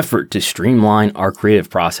 in an effort to streamline our creative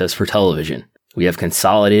process for television, we have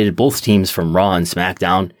consolidated both teams from Raw and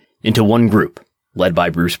SmackDown into one group, led by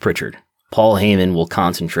Bruce Pritchard. Paul Heyman will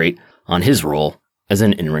concentrate on his role as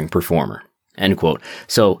an in-ring performer, end quote.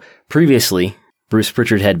 So previously, Bruce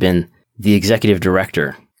Pritchard had been the executive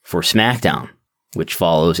director for SmackDown, which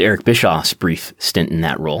follows Eric Bischoff's brief stint in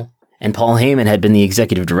that role, and Paul Heyman had been the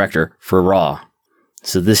executive director for Raw.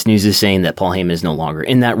 So this news is saying that Paul Heyman is no longer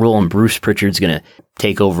in that role, and Bruce Pritchard's going to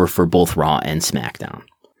take over for both Raw and SmackDown.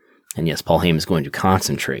 And yes, Paul Heyman is going to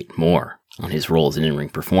concentrate more on his role as an in-ring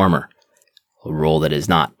performer, a role that is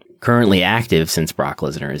not currently active since Brock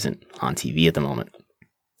Lesnar isn't on TV at the moment.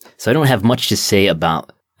 So I don't have much to say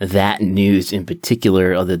about that news in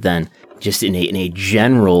particular, other than just in a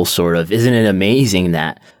general sort of, isn't it amazing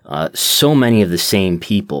that so many of the same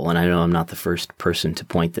people, and I know I'm not the first person to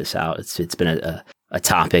point this out, it's been a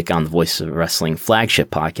topic on the Voice of Wrestling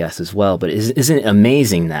flagship podcast as well, but isn't it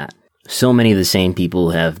amazing that so many of the same people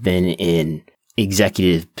have been in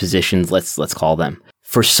executive positions, let's call them,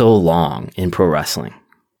 for so long in pro wrestling.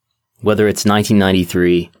 Whether it's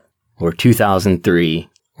 1993 or 2003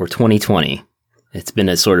 or 2020, it's been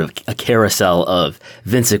a sort of a carousel of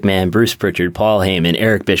Vince McMahon, Bruce Pritchard, Paul Heyman,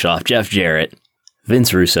 Eric Bischoff, Jeff Jarrett,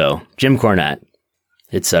 Vince Russo, Jim Cornette,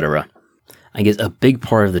 etc. I guess a big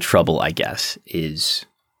part of the trouble, is,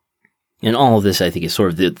 and all of this I think is sort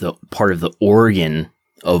of the part of the organ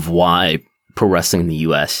of why pro wrestling in the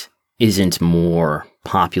U.S. isn't more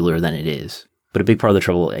popular than it is. But a big part of the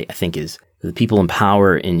trouble, I think, is the people in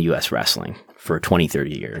power in U.S. wrestling for 20,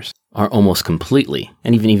 30 years are almost completely,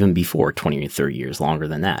 and even before 20 or 30 years, longer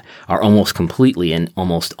than that, are almost completely and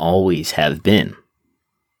almost always have been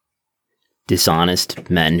dishonest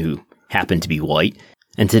men who happen to be white.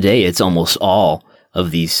 And today it's almost all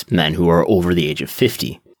of these men who are over the age of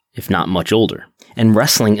 50, if not much older. And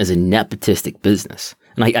wrestling is a nepotistic business.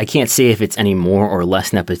 And I can't say if it's any more or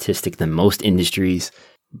less nepotistic than most industries,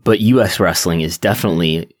 but U.S. wrestling is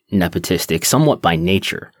definitely nepotistic, somewhat by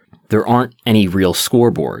nature. There aren't any real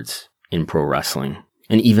scoreboards in pro wrestling.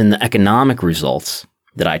 And even the economic results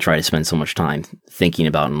that I try to spend so much time thinking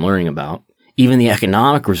about and learning about, even the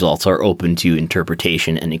economic results are open to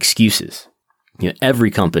interpretation and excuses.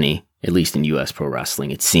 Every company, at least in U.S. pro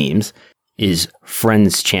wrestling, it seems, is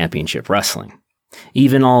Friends Championship Wrestling.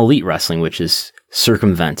 Even All Elite Wrestling, which has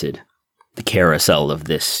circumvented the carousel of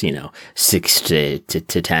this, 6 to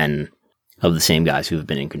 10 of the same guys who have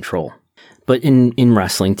been in control. But in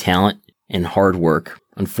wrestling, talent and hard work,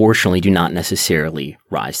 unfortunately, do not necessarily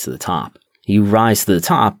rise to the top. You rise to the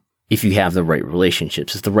top if you have the right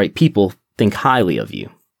relationships, if the right people think highly of you.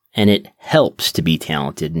 And it helps to be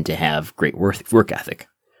talented and to have great work ethic.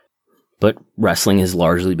 But wrestling has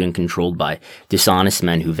largely been controlled by dishonest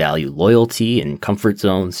men who value loyalty and comfort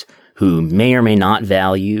zones, who may or may not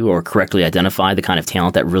value or correctly identify the kind of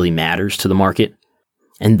talent that really matters to the market.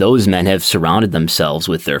 And those men have surrounded themselves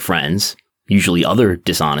with their friends, usually other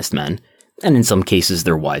dishonest men, and in some cases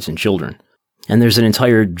their wives and children. And there's an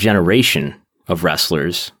entire generation of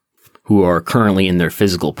wrestlers who are currently in their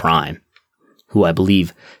physical prime, who I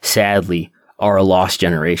believe, sadly, are a lost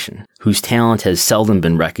generation, whose talent has seldom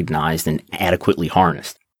been recognized and adequately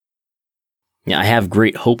harnessed. I have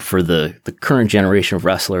great hope for the current generation of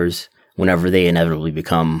wrestlers whenever they inevitably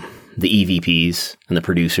become the EVPs and the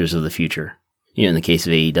producers of the future. In the case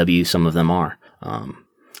of AEW, some of them are.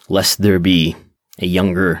 Lest there be a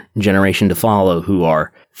younger generation to follow who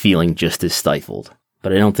are feeling just as stifled.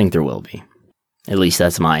 But I don't think there will be. At least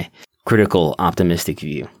that's my critical, optimistic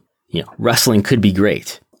view. Wrestling could be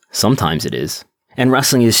great. Sometimes it is. And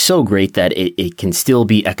wrestling is so great that it can still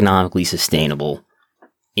be economically sustainable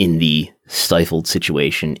in the stifled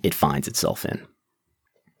situation it finds itself in.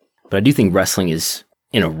 But I do think wrestling is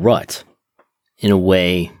in a rut, in a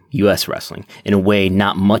way, U.S. wrestling, in a way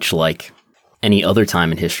not much like any other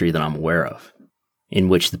time in history that I'm aware of, in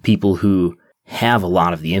which the people who have a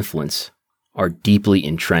lot of the influence are deeply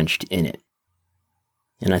entrenched in it.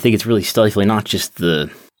 And I think it's really stifling not just the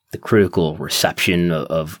critical reception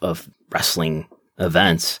of wrestling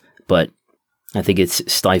events, but I think it's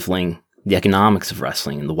stifling the economics of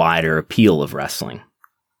wrestling and the wider appeal of wrestling.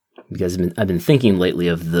 Because I've been thinking lately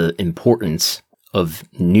of the importance of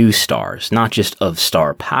new stars, not just of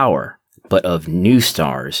star power, but of new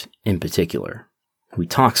stars in particular. We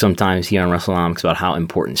talk sometimes here on Wrestlenomics about how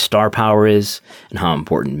important star power is and how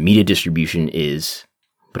important media distribution is,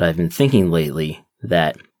 but I've been thinking lately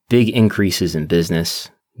that big increases in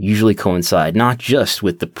business usually coincide not just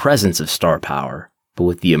with the presence of star power, but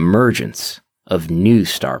with the emergence of new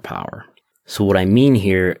star power. So what I mean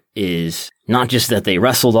here is not just that they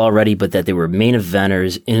wrestled already, but that they were main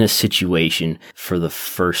eventers in a situation for the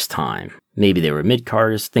first time. Maybe they were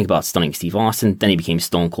mid-carders. Think about Stunning Steve Austin. Then he became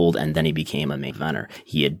Stone Cold, and then he became a main eventer.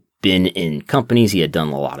 He had been in companies. He had done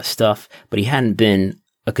a lot of stuff, but he hadn't been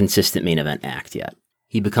a consistent main event act yet.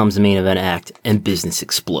 He becomes a main event act, and business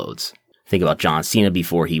explodes. Think about John Cena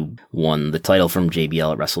before he won the title from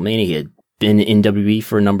JBL at WrestleMania. He had been in WWE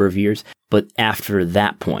for a number of years, but after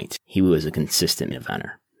that point, he was a consistent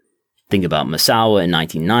eventer. Think about Misawa in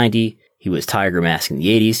 1990. He was Tiger Mask in the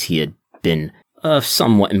 80s. He had been a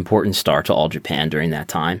somewhat important star to All Japan during that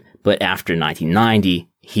time, but after 1990,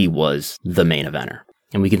 he was the main eventer.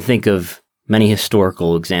 And we can think of many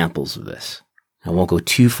historical examples of this. I won't go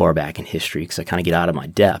too far back in history because I kind of get out of my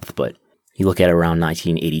depth, but you look at around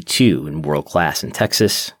 1982 in World Class in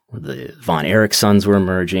Texas, where the Von Erich sons were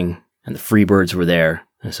emerging, and the Freebirds were there.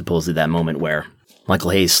 And supposedly that moment where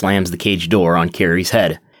Michael Hayes slams the cage door on Kerry's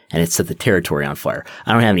head, and it set the territory on fire.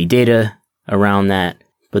 I don't have any data around that,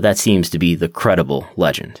 but that seems to be the credible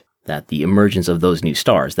legend, that the emergence of those new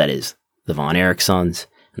stars, that is, the Von Erich sons,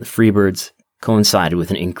 and the Freebirds coincided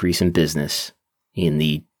with an increase in business in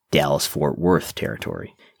the Dallas-Fort Worth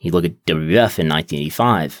territory. You look at WWF in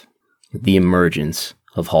 1985, with the emergence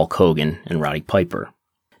of Hulk Hogan and Roddy Piper.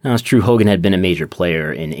 Now, it's true Hogan had been a major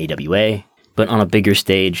player in AWA, but on a bigger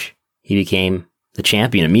stage, he became the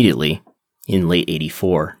champion immediately in late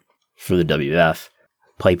 84 for the WWF.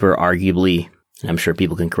 Piper arguably, and I'm sure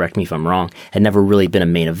people can correct me if I'm wrong, had never really been a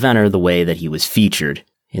main eventer the way that he was featured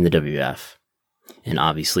in the WWF. And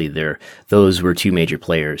obviously those were two major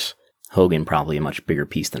players. Hogan probably a much bigger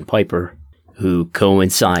piece than Piper,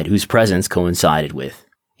 whose presence coincided with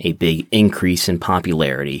a big increase in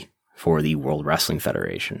popularity for the World Wrestling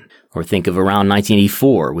Federation. Or think of around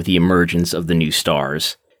 1984 with the emergence of the new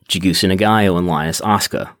stars, Chigusa Nagayo and Linus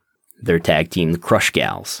Asuka, their tag team, the Crush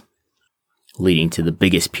Gals, leading to the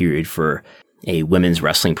biggest period for a women's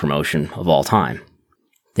wrestling promotion of all time.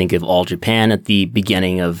 Think of All Japan at the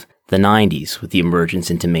beginning of the 90s with the emergence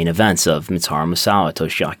into main events of Mitsuharu Misawa,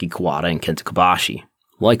 Toshiaki Kawada, and Kenta Kobashi.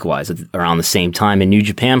 Likewise, around the same time in New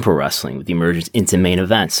Japan Pro Wrestling with the emergence into main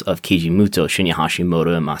events of Keiji Muto, Shinya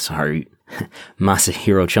Hashimoto, and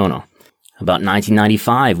Masahiro Chono. About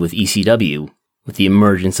 1995 with ECW with the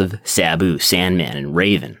emergence of Sabu, Sandman, and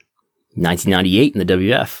Raven. 1998 in the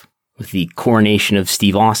WF with the coronation of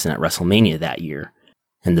Steve Austin at WrestleMania that year,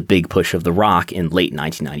 and the big push of The Rock in late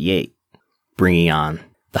 1998, bringing on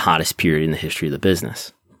the hottest period in the history of the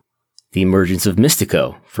business. The emergence of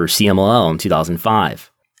Mystico for CMLL in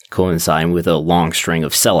 2005, coinciding with a long string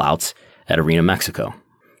of sellouts at Arena Mexico.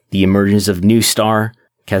 The emergence of new star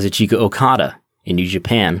Kazuchika Okada in New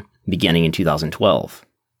Japan beginning in 2012.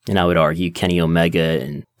 And I would argue Kenny Omega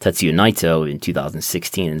and Tetsuya Naito in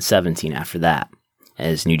 2016 and 17 after that,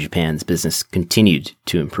 as New Japan's business continued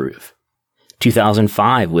to improve.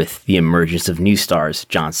 2005, with the emergence of new stars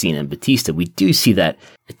John Cena and Batista, we do see that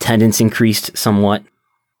attendance increased somewhat.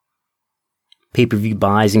 Pay-per-view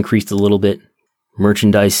buys increased a little bit.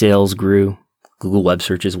 Merchandise sales grew. Google web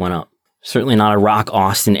searches went up. Certainly not a Rock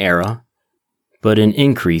Austin era, but an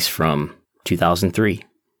increase from 2003.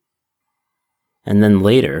 And then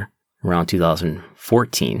later, around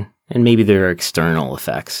 2014, and maybe there are external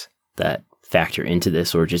effects that factor into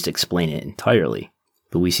this or just explain it entirely,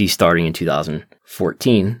 but we see starting in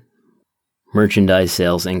 2014, merchandise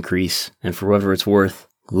sales increase, and for whatever it's worth,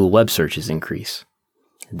 Google web searches increase.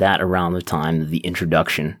 That around the time of the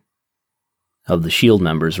introduction of the Shield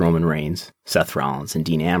members Roman Reigns, Seth Rollins, and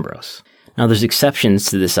Dean Ambrose. Now, there's exceptions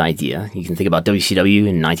to this idea. You can think about WCW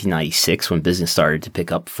in 1996 when business started to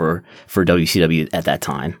pick up for WCW at that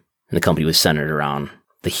time. And the company was centered around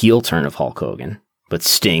the heel turn of Hulk Hogan. But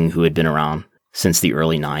Sting, who had been around since the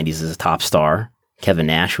early 90s as a top star, Kevin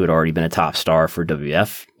Nash, who had already been a top star for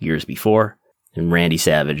WWF years before, and Randy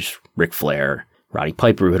Savage, Ric Flair, Roddy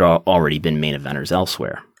Piper, who had already been main eventers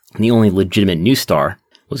elsewhere. And the only legitimate new star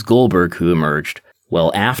was Goldberg, who emerged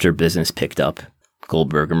well after business picked up,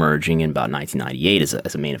 Goldberg emerging in about 1998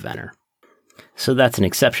 as a main eventer. So that's an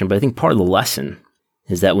exception, but I think part of the lesson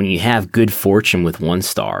is that when you have good fortune with one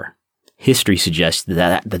star, history suggests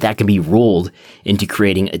that can be rolled into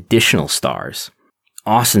creating additional stars.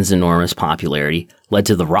 Austin's enormous popularity led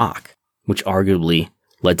to The Rock, which arguably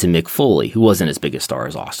led to Mick Foley, who wasn't as big a star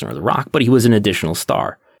as Austin or The Rock, but he was an additional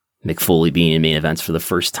star. Mick Foley being in main events for the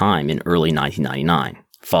first time in early 1999,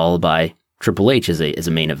 followed by Triple H as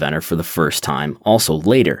a main eventer for the first time also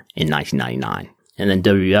later in 1999. And then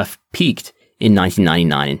WWF peaked in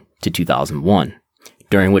 1999 to 2001,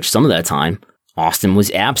 during which some of that time, Austin was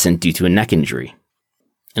absent due to a neck injury.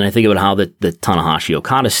 And I think about how the Tanahashi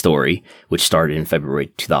Okada story, which started in February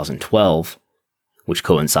 2012, which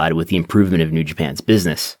coincided with the improvement of New Japan's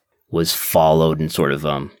business, was followed and sort of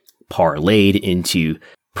parlayed into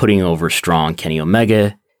putting over strong Kenny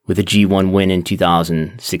Omega with a G1 win in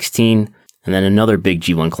 2016, and then another big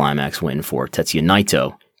G1 Climax win for Tetsuya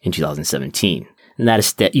Naito in 2017. And that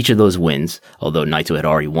is each of those wins, although Naito had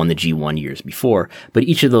already won the G1 years before, but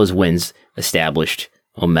each of those wins established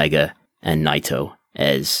Omega and Naito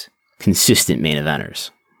as consistent main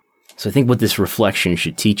eventers. So I think what this reflection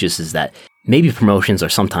should teach us is that maybe promotions are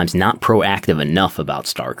sometimes not proactive enough about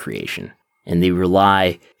star creation, and they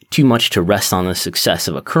rely too much to rest on the success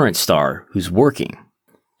of a current star who's working,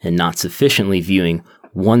 and not sufficiently viewing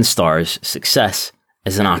one star's success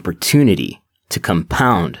as an opportunity to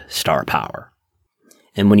compound star power.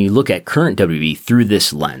 And when you look at current WWE through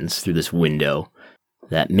this lens, through this window,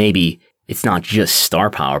 that maybe it's not just star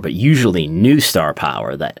power, but usually new star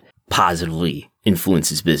power that positively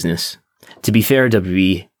influences business. To be fair,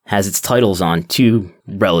 WWE has its titles on two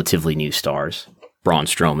relatively new stars, Braun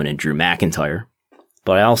Strowman and Drew McIntyre.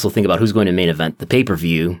 But I also think about who's going to main event the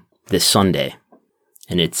pay-per-view this Sunday,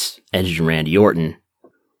 and it's Edge and Randy Orton,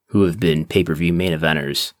 who have been pay-per-view main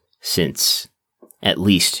eventers since at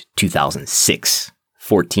least 2006,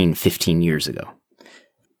 15 years ago.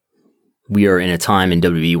 We are in a time in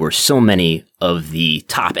WWE where so many of the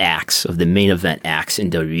top acts, of the main event acts in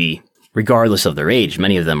WWE, regardless of their age,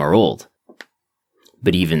 many of them are old.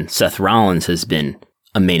 But even Seth Rollins has been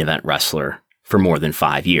a main event wrestler for more than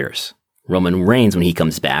 5 years. Roman Reigns, when he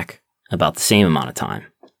comes back, about the same amount of time.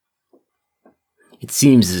 It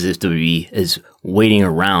seems as if WWE is waiting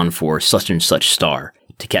around for such and such star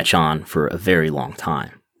to catch on for a very long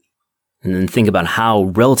time. And then think about how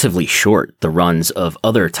relatively short the runs of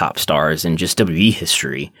other top stars in just WWE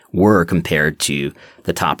history were compared to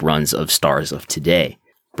the top runs of stars of today.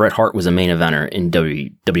 Bret Hart was a main eventer in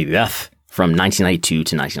WWF from 1992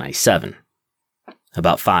 to 1997.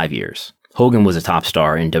 About 5 years. Hogan was a top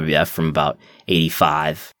star in WWF from about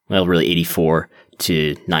 85, well, really 84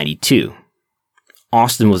 to 92.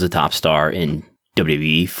 Austin was a top star in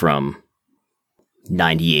WWE from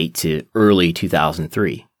 98 to early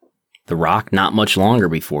 2003. The Rock, not much longer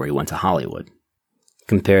before he went to Hollywood.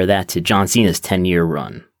 Compare that to John Cena's 10-year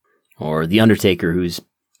run, or The Undertaker, who's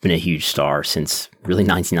been a huge star since really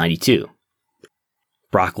 1992.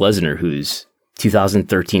 Brock Lesnar, whose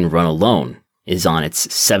 2013 run alone is on its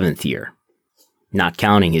 7th year, not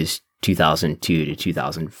counting his 2002 to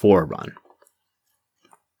 2004 run.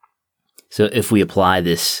 So if we apply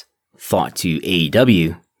this thought to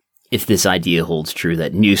AEW, if this idea holds true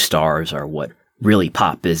that new stars are what really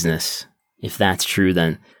pop business, if that's true,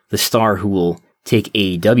 then the star who will take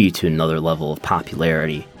AEW to another level of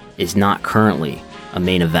popularity is not currently a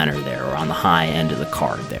main eventer there or on the high end of the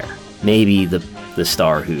card there. Maybe the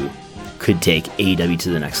star who could take AEW to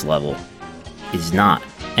the next level is not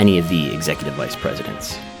any of the executive vice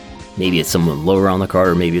presidents. Maybe it's someone lower on the card,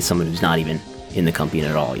 or maybe it's someone who's not even in the company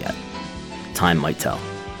at all yet. Time might tell.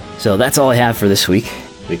 So that's all I have for this week.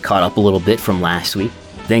 We caught up a little bit from last week.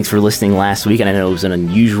 Thanks for listening last week, and I know it was an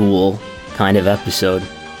unusual kind of episode,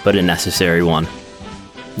 but a necessary one.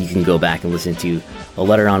 You can go back and listen to A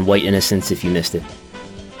Letter on White Innocence if you missed it.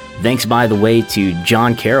 Thanks, by the way, to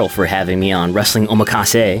John Carroll for having me on Wrestling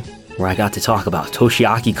Omakase, where I got to talk about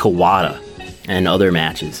Toshiaki Kawada and other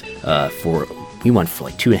matches. We went for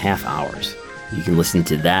like 2.5 hours. You can listen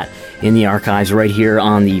to that in the archives right here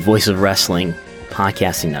on the Voice of Wrestling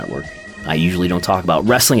podcasting network. I usually don't talk about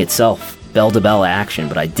wrestling itself, bell-to-bell action,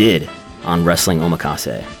 but I did on Wrestling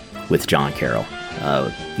Omakase with John Carroll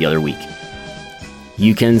the other week.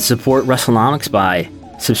 You can support Wrestlenomics by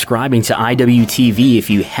subscribing to IWTV if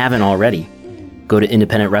you haven't already. Go to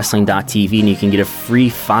independentwrestling.tv and you can get a free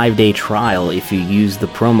 5-day trial if you use the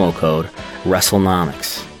promo code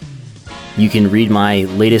Wrestlenomics. You can read my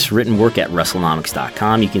latest written work at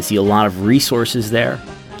Wrestlenomics.com. You can see a lot of resources there,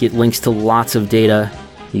 get links to lots of data.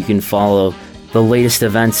 You can follow the latest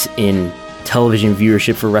events in television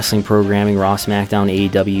viewership for wrestling programming, Raw, SmackDown,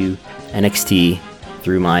 AEW, NXT,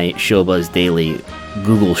 through my Showbuzz Daily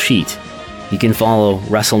Google Sheet. You can follow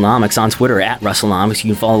Wrestlenomics on Twitter at Wrestlenomics.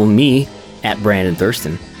 You can follow me at Brandon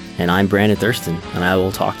Thurston. And I'm Brandon Thurston, and I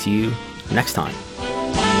will talk to you next time.